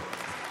groups.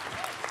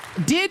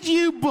 Did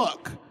you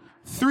book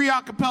 3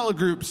 acapella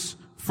groups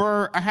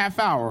for a half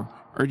hour?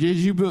 Or did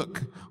you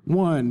book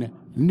one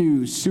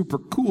new super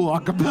cool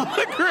acapella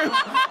group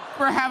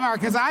for a half hour?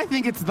 Because I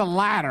think it's the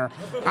latter.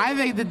 I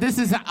think that this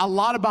is a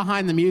lot of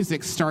behind the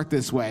music start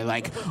this way.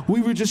 Like,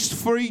 we were just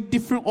 3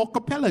 different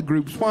acapella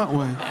groups, weren't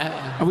we?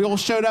 And we all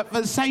showed up for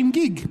the same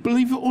gig,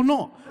 believe it or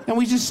not. And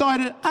we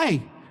decided,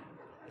 hey,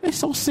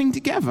 let's all sing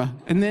together.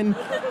 And then...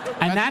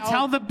 And that's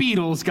how the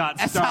Beatles got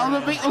started. That's how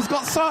the Beatles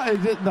got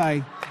started, didn't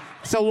they?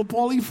 So the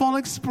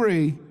polyphonic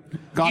spree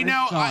got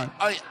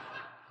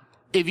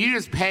if you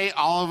just pay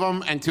all of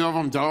them and 2 of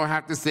them don't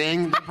have to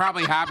sing, they're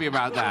probably happy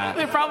about that.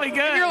 They're probably good.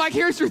 And you're like,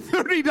 here's your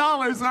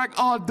 $30. Like,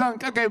 oh,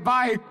 dunk. Okay,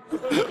 bye.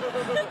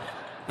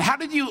 How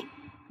did you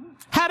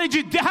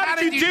do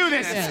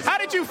this? Yes. How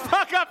did you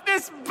fuck up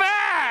this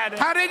bad?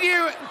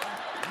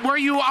 Were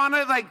you on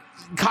a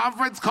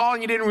conference call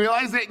and you didn't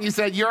realize it and you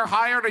said you're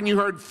hired and you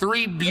heard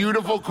 3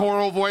 beautiful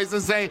choral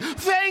voices say,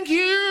 thank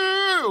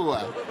you?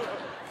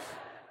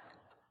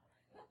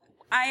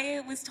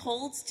 I was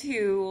told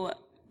to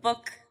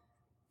book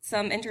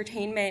some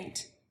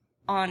entertainment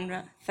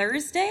on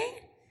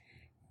Thursday,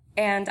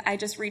 and I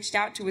just reached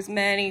out to as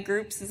many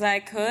groups as I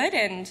could,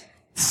 and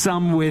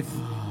some with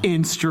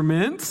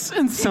instruments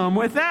and some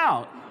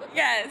without.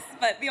 Yes,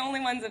 but the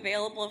only ones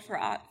available for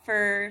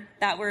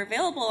that were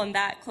available on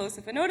that close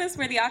of a notice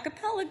were the a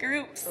cappella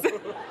groups.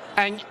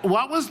 And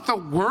what was the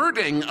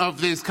wording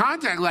of this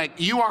contract? Like,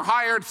 you are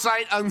hired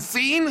sight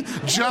unseen?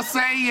 Just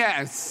say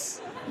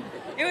yes.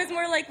 It was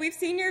more like, we've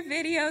seen your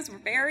videos, we're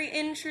very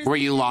interested. Were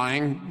you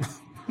lying?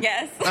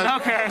 Yes.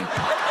 Okay.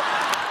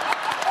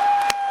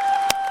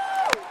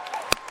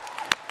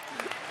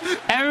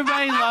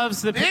 Everybody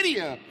loves the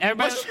video.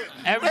 Everybody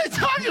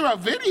talking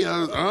about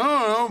videos.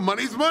 Oh,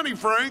 money's money,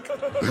 Frank.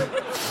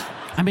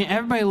 I mean,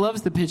 everybody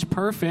loves the Pitch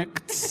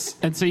Perfects,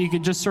 and so you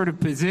could just sort of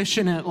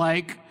position it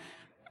like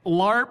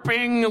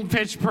LARPing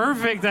Pitch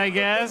Perfect, I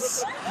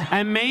guess.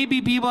 And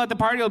maybe people at the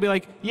party will be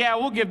like, yeah,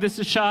 we'll give this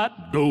a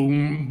shot.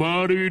 And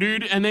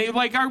they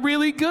are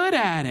really good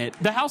at it.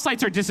 The house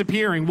lights are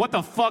disappearing. What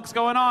the fuck's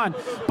going on?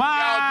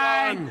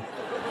 Bye. Well,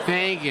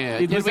 thank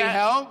you. Did we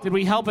help? Did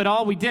we help at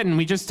all? We didn't.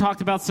 We just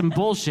talked about some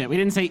bullshit. We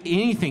didn't say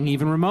anything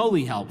even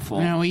remotely helpful.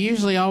 No, we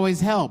usually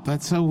always help.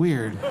 That's so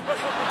weird.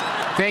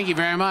 Thank you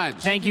very much.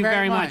 Thank you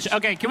very much.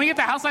 Okay, can we get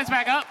the house lights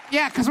back up?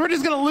 Yeah, because we're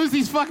just going to lose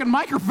these fucking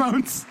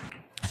microphones.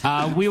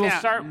 We will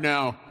start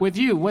with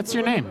you. What's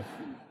your name?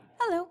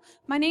 Hello,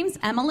 my name's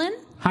Emmeline.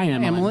 Hi,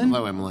 Emmeline.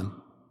 Hello, Emmeline.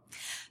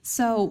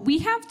 So we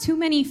have too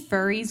many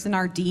furries in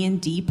our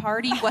D&D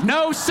party.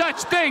 No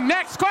such thing.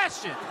 Next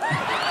question.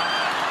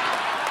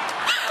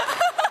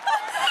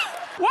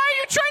 Why are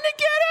you trying to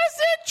get us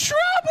in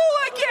trouble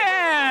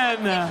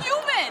again? I'm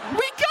human.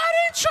 We got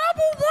in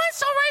trouble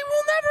once already.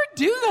 We'll never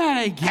do that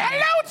again.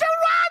 Hello,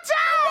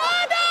 Toronto!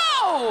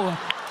 Toronto!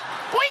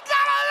 We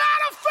got a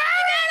lot of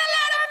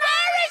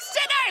furries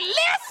today.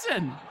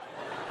 Listen,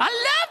 I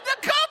love the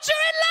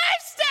culture and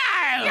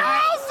lifestyle. You're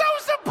all so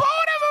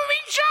supportive of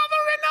each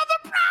other in other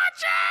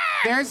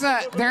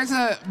projects. There's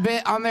a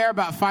bit on there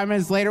about 5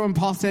 minutes later when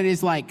Paul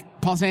Stanley's like,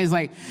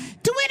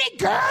 do any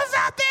girls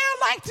out there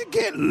like to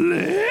get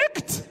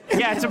licked?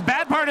 Yeah, it's a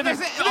bad part of the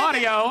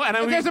audio.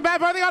 There's a bad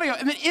part of the audio.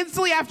 And then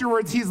instantly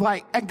afterwards, he's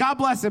like, and God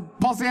bless him,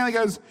 Paul Stanley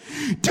goes,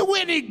 do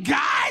any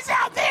guys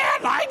out there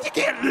like to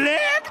get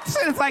licked?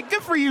 And it's like,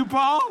 good for you,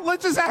 Paul.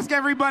 Let's just ask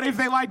everybody if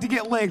they like to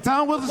get licked,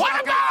 huh? What about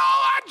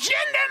all our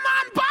gender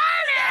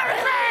non-binary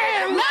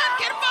fans?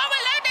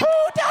 Who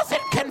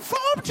doesn't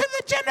conform to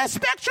the gender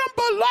spectrum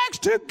but likes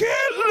to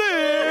get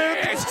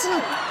licked?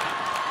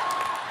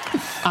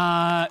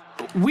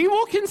 We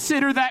will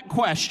consider that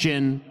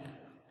question.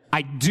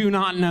 I do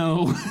not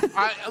know.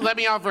 Let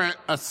me offer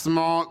a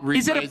small rephrasing.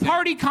 Is it a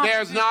party composition?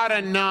 There's not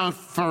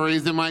enough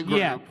furries in my group.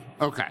 Yeah.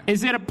 Okay.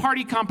 Is it a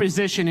party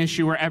composition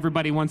issue where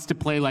everybody wants to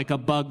play like a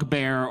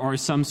bugbear or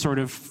some sort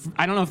of...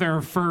 I don't know if there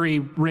are furry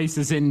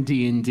races in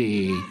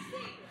D&D.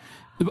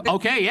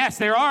 Okay, yes,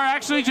 there are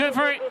actually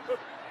furry...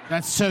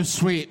 That's so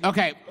sweet.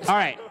 Okay. All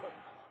right.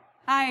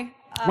 Hi.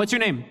 What's your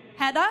name?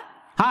 Hedda.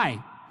 Hi.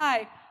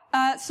 Hi.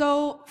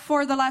 So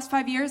for the last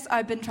 5 years,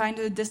 I've been trying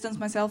to distance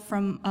myself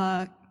from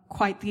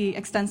quite the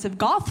extensive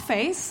goth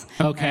phase.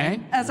 Okay.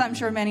 As I'm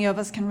sure many of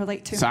us can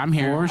relate to. So I'm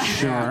here. For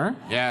sure.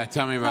 Yeah,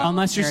 tell me about it.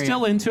 Unless you're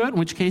still into it, in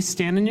which case,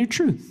 stand in your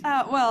truth.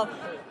 Well,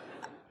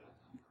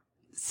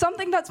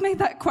 something that's made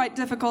that quite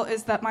difficult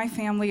is that my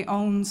family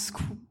owns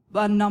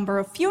a number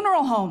of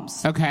funeral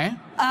homes. Okay.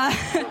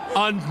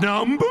 A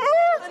number?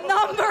 A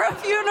number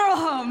of funeral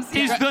homes.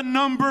 Is the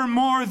number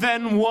more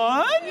than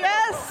one?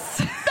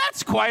 Yes.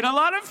 That's quite a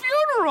lot of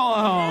funeral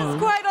homes.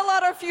 It's quite a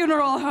lot of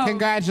funeral homes.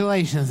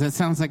 Congratulations. That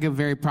sounds like a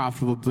very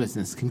profitable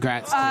business.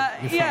 Congrats.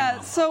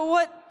 So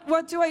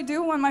what do I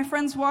do when my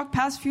friends walk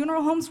past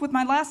funeral homes with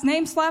my last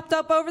name slapped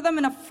up over them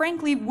in a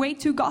frankly way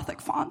too gothic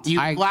font? You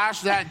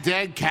flash that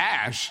dead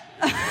cash.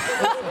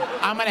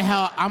 I'm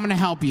gonna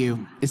help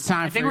you. It's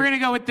time. I think we're gonna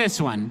go with this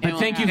one. But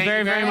thank you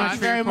very, very much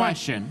for your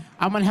question.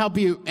 I'm gonna help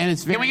you, and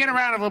it's very. Can we get a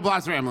round of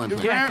applause for Emlyn?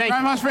 Yeah, thank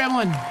you. Much for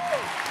Emlyn.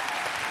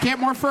 Get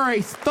more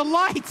furries. The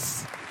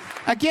lights.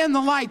 Again, the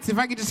lights. If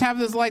I could just have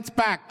those lights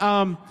back.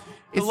 The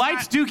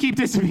lights do keep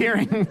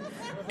disappearing.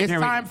 It's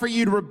time for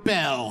you to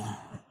rebel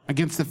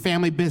against the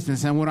family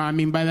business. And what do I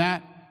mean by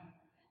that?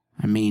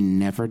 I mean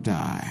never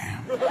die.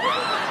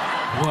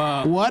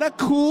 Whoa. What a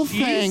cool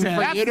thing for you to be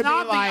like. That's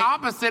not the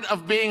opposite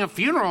of being a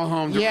funeral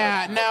home.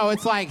 Yeah, no,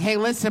 it's like, hey,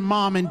 listen,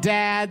 Mom and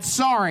Dad,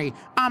 sorry,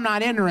 I'm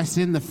not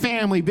interested in the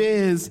family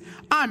biz.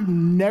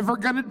 I'm never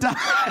gonna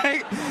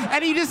die.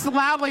 And he just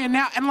loudly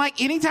announced, and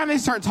like anytime they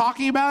start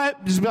talking about it,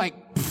 just be like,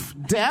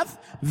 death?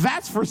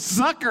 That's for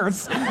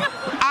suckers.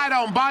 I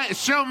don't buy it.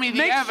 Show me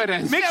the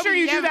evidence. Make sure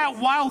you do that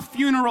while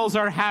funerals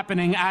are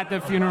happening at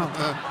the funeral.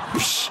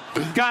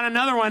 Got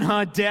another one,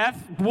 huh, Death?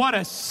 What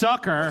a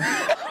sucker.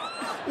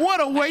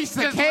 What a waste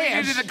of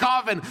cash. Into the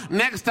coffin.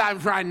 Next time,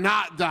 try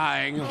not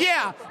dying.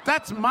 Yeah,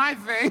 that's my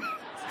thing.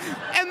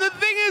 And the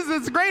thing is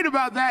that's great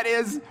about that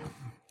is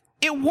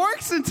it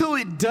works until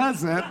it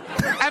doesn't.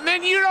 And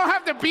then you don't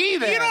have to be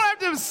there. You don't have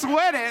to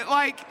sweat it.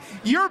 Like,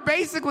 you're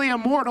basically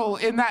immortal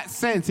in that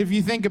sense, if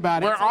you think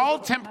about it. We're all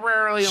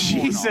temporarily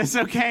immortal. Jesus,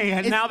 okay.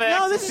 And now the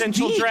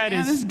existential dread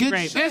is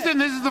great. Listen,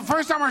 this is the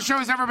first time our show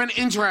has ever been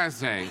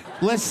interesting.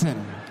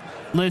 Listen.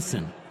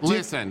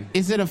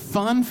 Is it a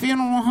fun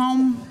funeral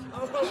home?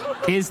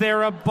 Is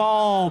there a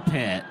ball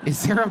pit?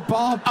 Is there a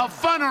ball pit? A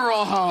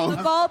funeral home.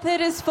 The ball pit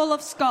is full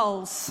of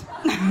skulls.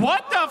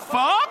 What the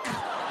fuck?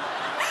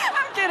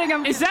 I'm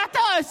kidding. Is that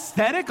the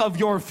aesthetic of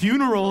your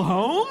funeral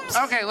homes?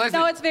 Okay, listen.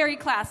 No, it's very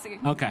classy.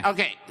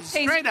 Okay,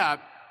 straight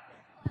up.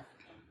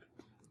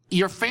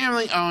 Your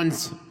family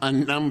owns a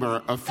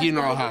number of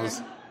funeral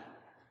homes.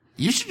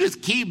 You should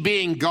just keep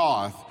being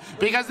goth.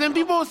 Because then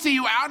people will see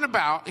you out and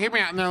about, hear me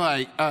out, and they're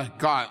like,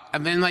 God.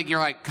 And then you're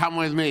like, come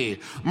with me.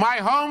 My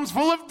home's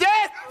full of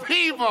dead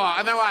people.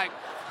 And they're like,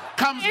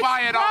 come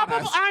buy it on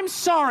us. I'm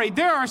sorry.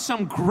 There are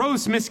some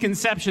gross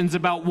misconceptions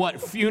about what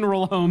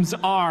funeral homes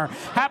are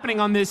happening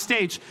on this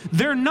stage.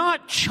 They're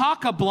not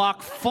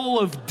chock-a-block full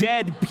of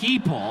dead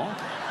people.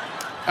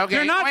 Okay,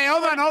 wait,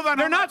 hold on.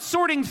 They're not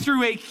sorting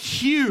through a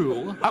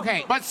queue.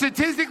 Okay, but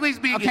statistically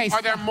speaking,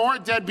 are there more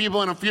dead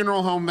people in a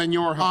funeral home than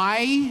your home?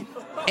 I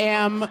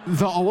am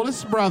the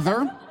oldest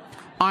brother.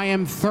 I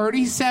am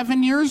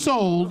 37 years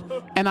old,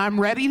 and I'm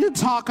ready to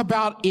talk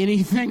about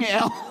anything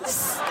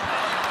else.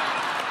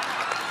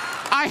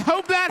 I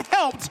hope that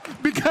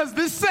helped, because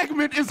this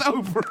segment is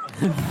over.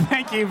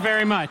 Thank you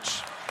very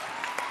much.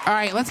 All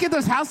right, let's get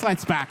those house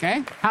lights back,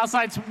 eh? House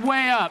lights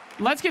way up.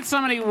 Let's get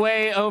somebody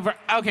way over.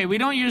 Okay, we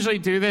don't usually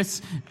do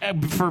this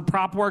for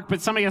prop work, but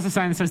somebody has a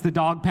sign that says the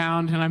dog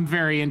pound, and I'm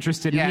very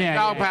interested in it.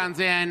 Dog pound's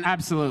in.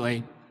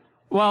 Absolutely.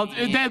 Well,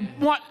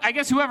 I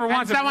guess whoever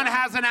wants it. Someone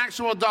has an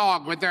actual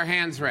dog with their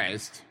hands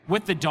raised.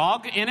 With the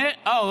dog in it?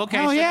 Oh, okay.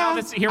 Oh, so yeah.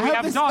 now here we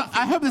have a dog.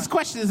 I hope this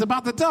question is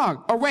about the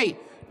dog. Or wait,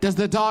 does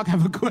the dog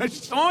have a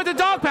question? The one with the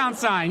dog pound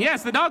sign.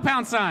 Yes, the dog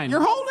pound sign.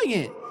 You're holding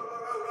it.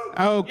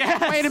 Oh, yes.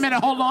 Wait a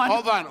minute. Hold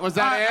on. Was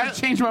that it? I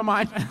changed my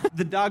mind.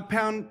 The dog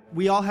pound,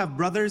 we all have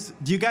brothers.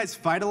 Do you guys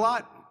fight a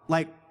lot?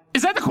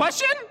 Is that the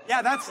question?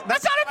 Yeah, that's not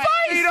advice.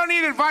 You don't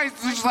need advice.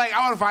 It's just I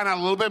want to find out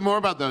a little bit more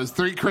about those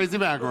 3 crazy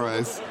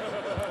McElroys.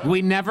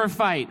 We never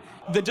fight.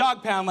 The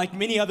dog pound, like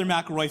many other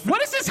McElroy fans.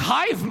 What is this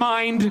hive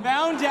mind?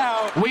 Found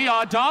out. We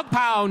are dog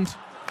pound.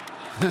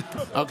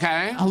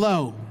 Okay.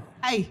 Hello.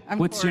 Hi, I'm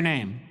What's Corey. your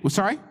name? Well,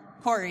 sorry?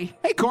 Corey.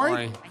 Hey,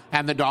 Corey.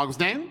 And the dog's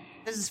name?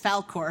 This is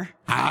Falcor.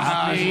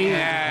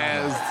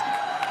 Yes.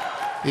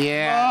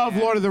 Yeah. Love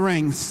Lord of the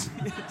Rings.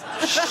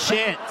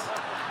 Shit.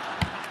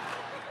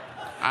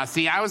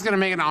 See, I was going to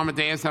make an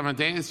Amadeus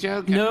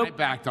joke. And Nope. I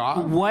backed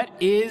off. What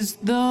is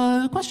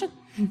the question?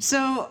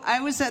 So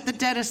I was at the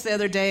dentist the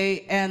other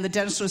day, and the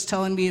dentist was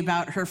telling me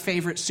about her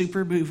favorite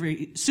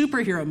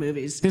superhero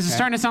movies. This is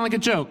starting to sound like a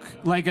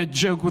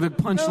joke with a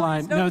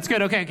punchline. No, it's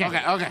good. Okay.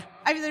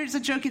 I mean, there's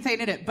a jokey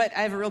thing in it, but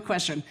I have a real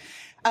question.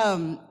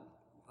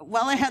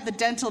 While I had the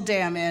dental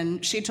dam in,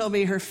 she told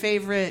me her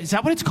favorite... Is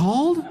that what it's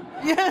called?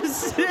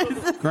 Yes.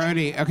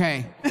 Grody,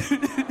 okay.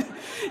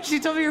 She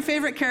told me her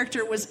favorite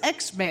character was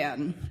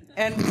X-Man.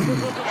 And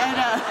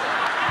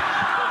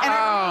I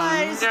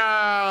realized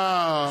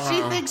no.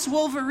 she thinks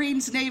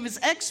Wolverine's name is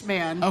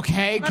X-Man.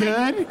 Okay,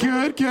 good.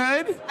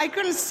 I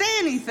couldn't say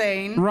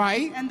anything.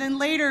 Right. And then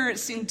later it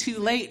seemed too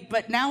late,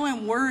 but now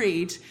I'm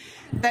worried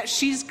that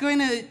she's going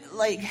to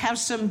have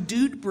some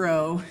dude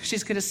bro.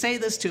 She's going to say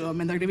this to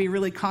him, and they're going to be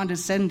really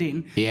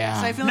condescending.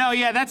 Yeah. So I feel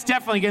that's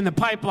definitely in the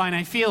pipeline,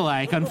 I feel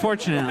like,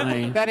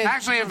 unfortunately. That is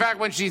Actually, in fact,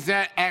 when she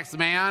said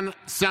X-Man,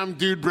 some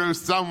dude bro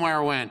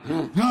somewhere went.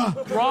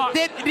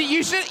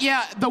 You should,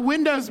 the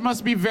windows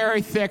must be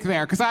very thick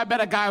there, because I bet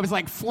a guy was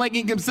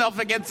flinging himself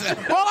against it.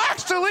 Well,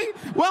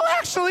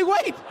 actually,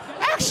 wait.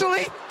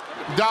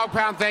 Dog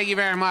Pound, thank you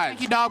very much.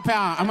 Thank you, Dog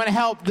Pound. I'm going to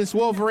help this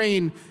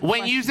Wolverine.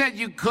 When you said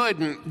you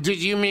couldn't,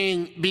 did you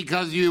mean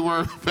because you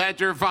were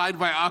petrified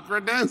by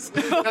awkwardness?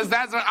 Because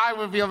that's what I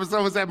would feel if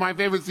someone said my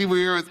favorite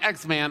superhero is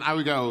X-Man. I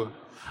would go,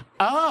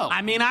 oh.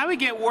 I mean, I would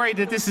get worried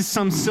that this is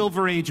some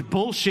Silver Age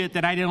bullshit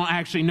that I don't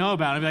actually know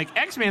about. I'd be like,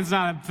 X-Man's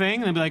not a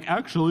thing. And I'd be like,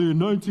 actually, in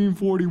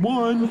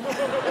 1941,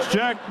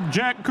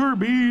 Jack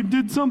Kirby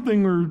did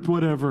something or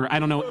whatever. I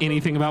don't know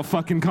anything about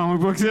fucking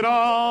comic books at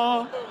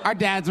all. Our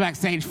dad's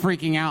backstage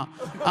freaking out.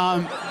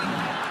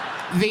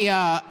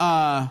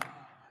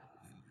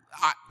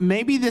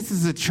 Maybe this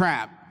is a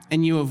trap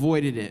and you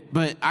avoided it,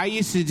 but I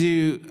used to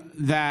do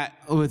that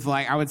with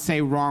I would say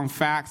wrong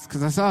facts,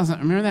 because I saw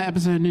something. Remember that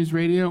episode of News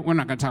Radio? We're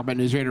not going to talk about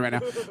News Radio right now.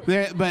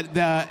 But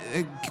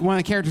one of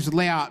the characters would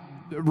lay out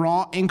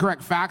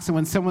incorrect facts, and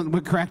when someone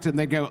would correct them,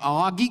 they'd go,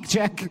 "Oh, geek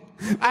check."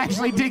 I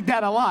actually dig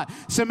that a lot.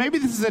 So maybe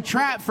this is a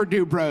trap for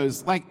dude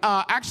bros.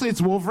 Actually,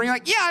 it's Wolverine.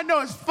 Yeah, I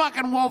know it's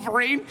fucking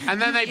Wolverine.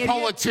 And then they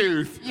pull a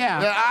tooth.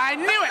 Yeah. I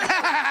knew it.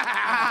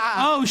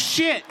 Oh,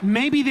 shit.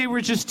 Maybe they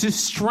were just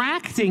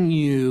distracting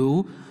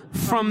you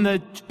from the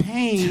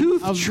pain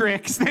tooth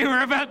tricks they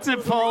were about to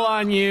pull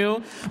on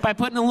you by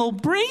putting a little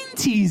brain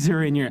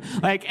teaser in your...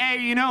 hey,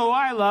 you know who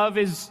I love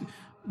is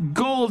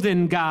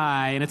Golden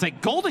Guy. And it's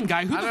Golden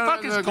Guy? Who the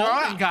fuck is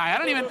Golden Guy? I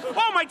don't even...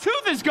 Oh, my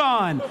tooth is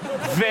gone.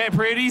 Very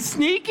pretty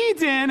sneaky,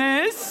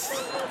 Dennis.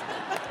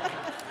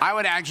 I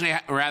would actually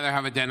rather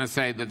have a dentist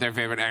say that their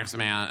favorite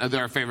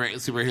their favorite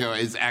superhero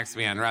is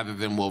X-Man rather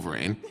than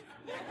Wolverine.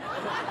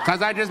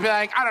 Because I'd just be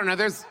I don't know,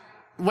 there's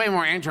way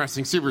more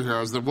interesting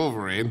superheroes than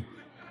Wolverine.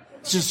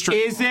 It's just true.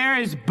 Is there?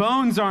 His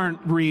bones aren't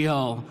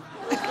real.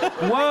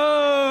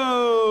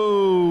 Whoa!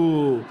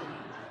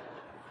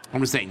 I'm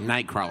going to say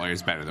Nightcrawler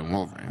is better than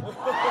Wolverine.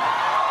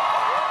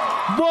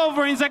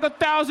 Wolverine's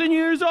 1,000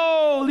 years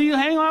old. You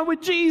hang on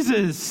with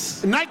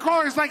Jesus.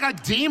 Nightcrawler is like a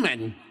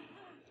demon.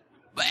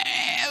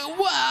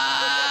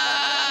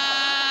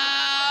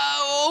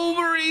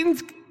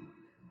 Wolverine's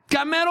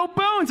got metal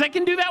bones. I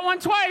can do that one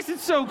twice.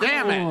 It's so cool.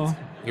 Damn it.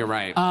 You're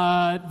right.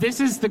 This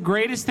is the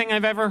greatest thing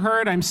I've ever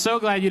heard. I'm so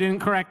glad you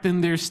didn't correct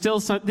them. There's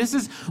still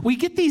we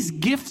get these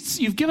gifts.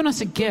 You've given us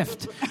a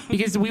gift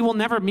because we will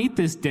never meet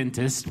this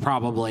dentist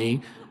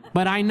probably.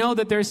 But I know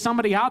that there's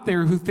somebody out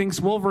there who thinks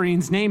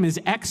Wolverine's name is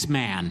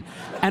X-Man.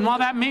 And while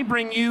that may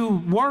bring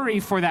you worry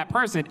for that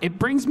person, it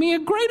brings me a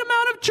great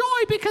amount of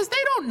joy because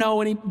they won't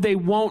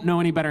know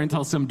any better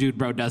until some dude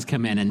bro does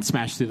come in and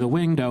smash through the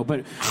window.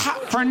 But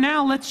for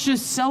now, let's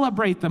just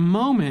celebrate the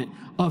moment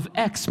of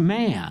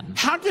X-Man.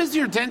 How does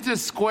your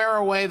dentist square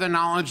away the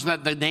knowledge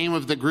that the name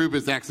of the group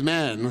is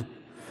X-Men?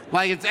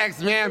 It's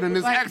X-Man and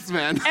his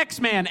X-Men.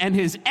 X-Man and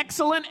his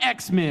excellent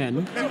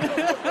X-Men.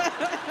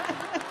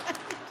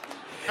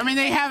 I mean,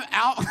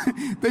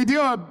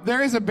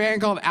 there is a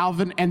band called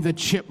Alvin and the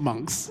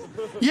Chipmunks.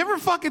 You ever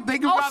fucking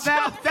think about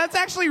that? That's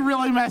actually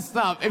really messed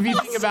up if you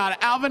think about it.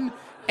 Alvin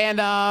and,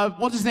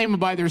 we'll just name them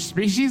by their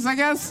species, I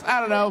guess. I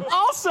don't know.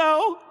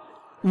 Also,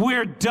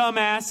 we're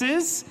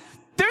dumbasses.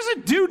 There's a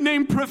dude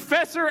named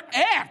Professor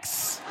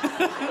X.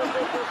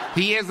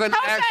 He is an X-Man.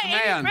 How's that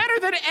any better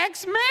than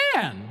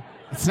X-Man?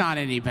 It's not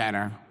any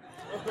better.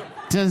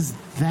 Is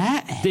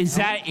that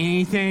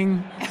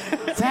anything?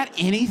 Is that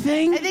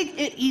anything? I think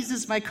it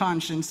eases my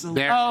conscience a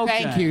little. Oh,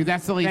 thank you.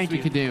 That's the least we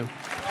could do.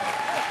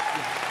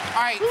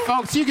 All right,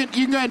 folks, you can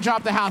go ahead and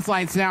drop the house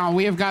lights now.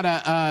 We have got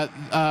to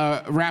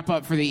wrap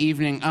up for the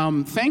evening.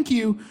 Thank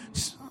you.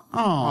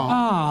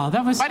 Oh,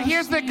 that was. But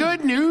here's the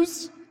good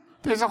news.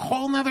 There's a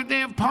whole nother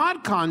day of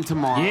PodCon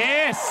tomorrow.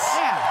 Yes.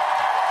 Yeah.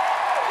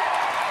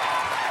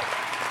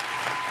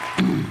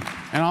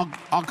 And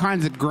all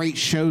kinds of great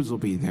shows will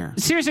be there.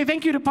 Seriously,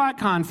 thank you to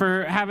PodCon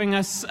for having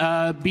us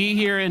be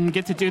here and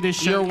get to do this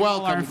show. You're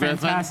welcome, are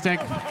fantastic.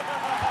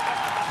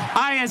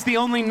 I, as the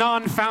only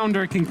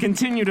non-founder, can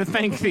continue to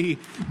thank the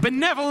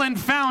benevolent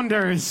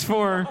founders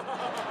for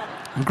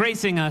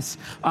gracing us.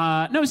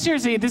 No,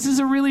 seriously, this is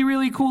a really,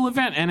 really cool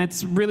event, and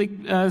it's really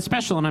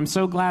special, and I'm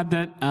so glad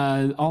that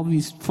all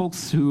these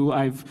folks who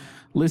I've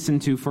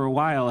listened to for a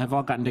while have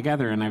all gotten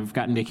together, and I've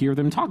gotten to hear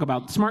them talk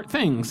about smart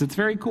things. It's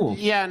very cool.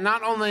 Yeah,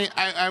 not only,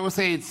 I will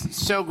say it's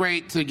so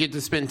great to get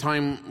to spend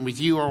time with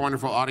you, our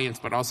wonderful audience,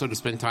 but also to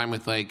spend time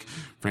with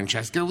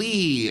Francesca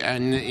Lee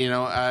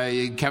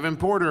and, Kevin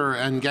Porter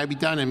and Gabby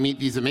Dunn and meet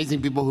these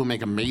amazing people who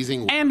make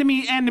amazing work. And to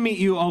meet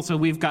you also.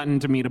 We've gotten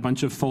to meet a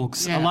bunch of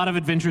folks, a lot of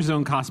Adventure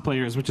Zone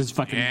cosplayers, which is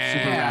fucking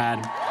super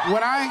rad.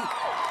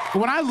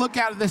 When I look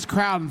out at this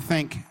crowd and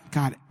think,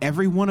 God,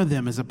 every one of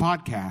them is a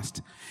podcast.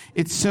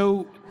 It's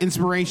so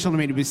inspirational to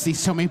me to see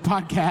so many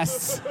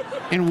podcasts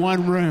in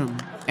one room.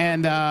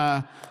 And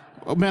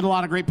we met a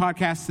lot of great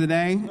podcasts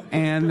today,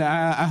 and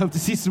I hope to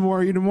see some more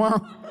of you tomorrow.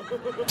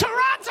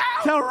 Toronto!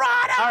 All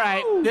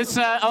right.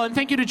 And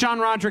thank you to John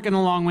Roderick and the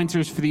Long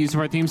Winters for the use of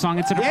our theme song.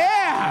 It's for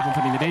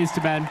putting the days to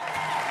bed.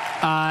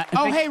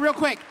 Hey, real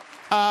quick.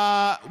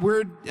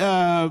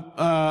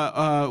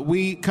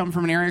 We come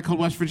from an area called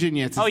West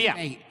Virginia. It's a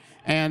state.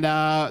 And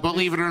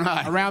believe it or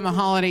not, around the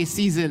holiday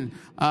season,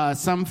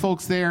 some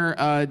folks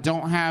there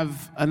don't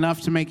have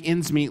enough to make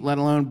ends meet, let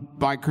alone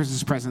buy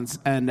Christmas presents.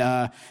 And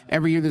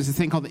every year there's a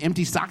thing called the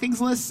Empty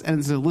Stockings List, and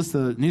it's a list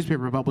the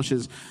newspaper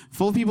publishes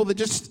full of people that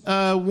just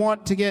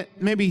want to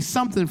get maybe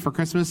something for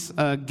Christmas,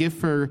 a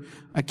gift for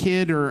a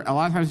kid, or a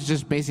lot of times it's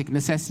just basic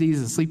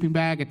necessities, a sleeping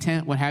bag, a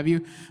tent, what have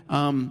you.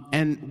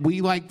 And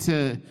we like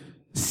to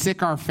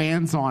sick our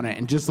fans on it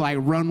and just like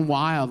run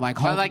wild, like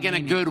in a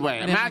good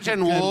way.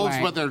 Imagine wolves,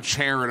 but they're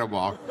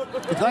charitable.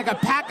 It's like a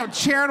pack of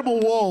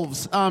charitable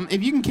wolves.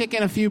 If you can kick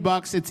in a few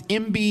bucks, it's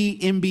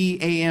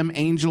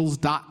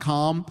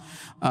MBMBAMangels.com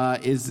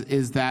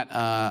is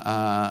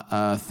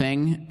that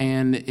thing.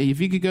 And if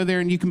you could go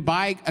there and you can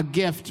buy a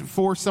gift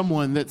for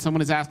someone that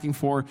someone is asking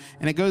for,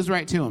 and it goes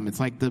right to them. It's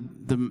like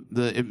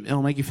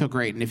it'll make you feel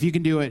great. And if you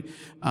can do it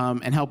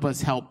and help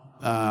us help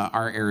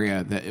our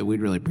area, that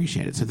we'd really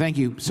appreciate it. So thank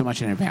you so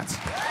much in advance.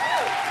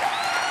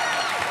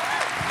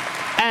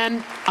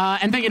 And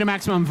thank you to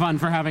Maximum Fun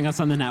for having us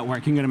on the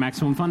network. You can go to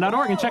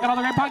MaximumFun.org and check out all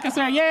the great podcasts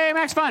there. Yay,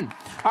 Max Fun.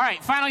 All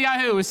right, final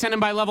Yahoo is sent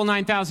in by Level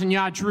 9000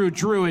 Drew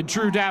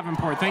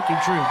Davenport. Thank you,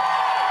 Drew.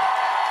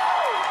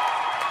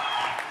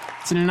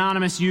 It's an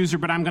anonymous user,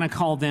 but I'm going to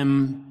call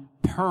them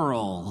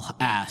Pearl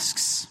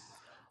asks,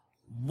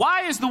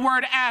 why is the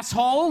word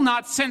asshole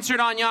not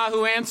censored on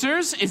Yahoo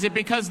Answers? Is it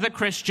because the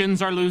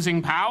Christians are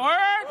losing power?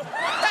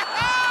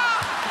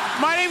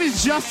 My name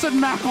is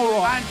Justin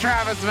McElroy. I'm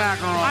Travis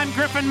McElroy. I'm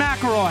Griffin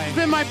McElroy. It's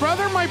been my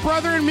brother,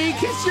 and me.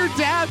 Kiss your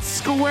dad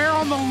square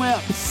on the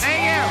lips.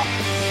 Thank you.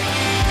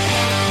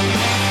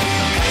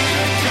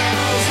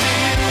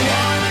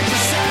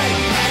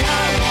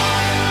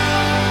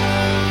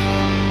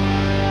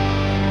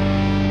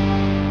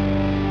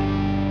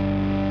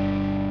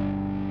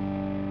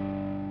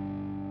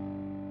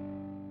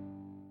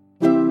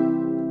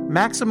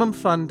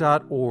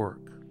 MaximumFun.org.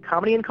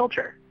 Comedy and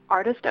culture.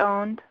 Artist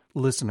owned.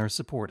 Listener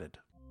supported.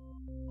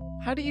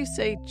 How do you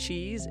say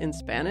cheese in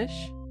Spanish?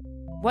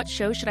 What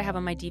show should I have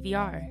on my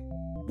DVR?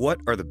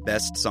 What are the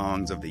best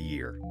songs of the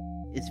year?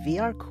 Is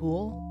VR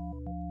cool?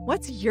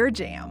 What's your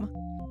jam?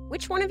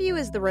 Which one of you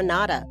is the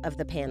Renata of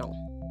the panel?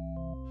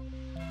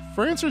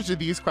 For answers to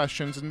these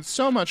questions and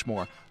so much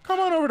more, come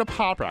on over to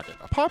Pop Rocket,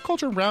 a pop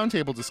culture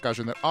roundtable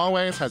discussion that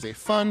always has a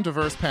fun,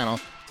 diverse panel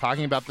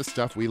talking about the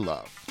stuff we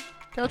love.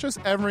 Catch us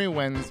every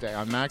Wednesday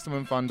on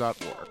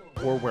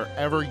MaximumFun.org or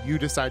wherever you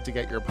decide to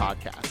get your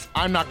podcasts.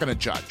 I'm not going to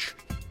judge.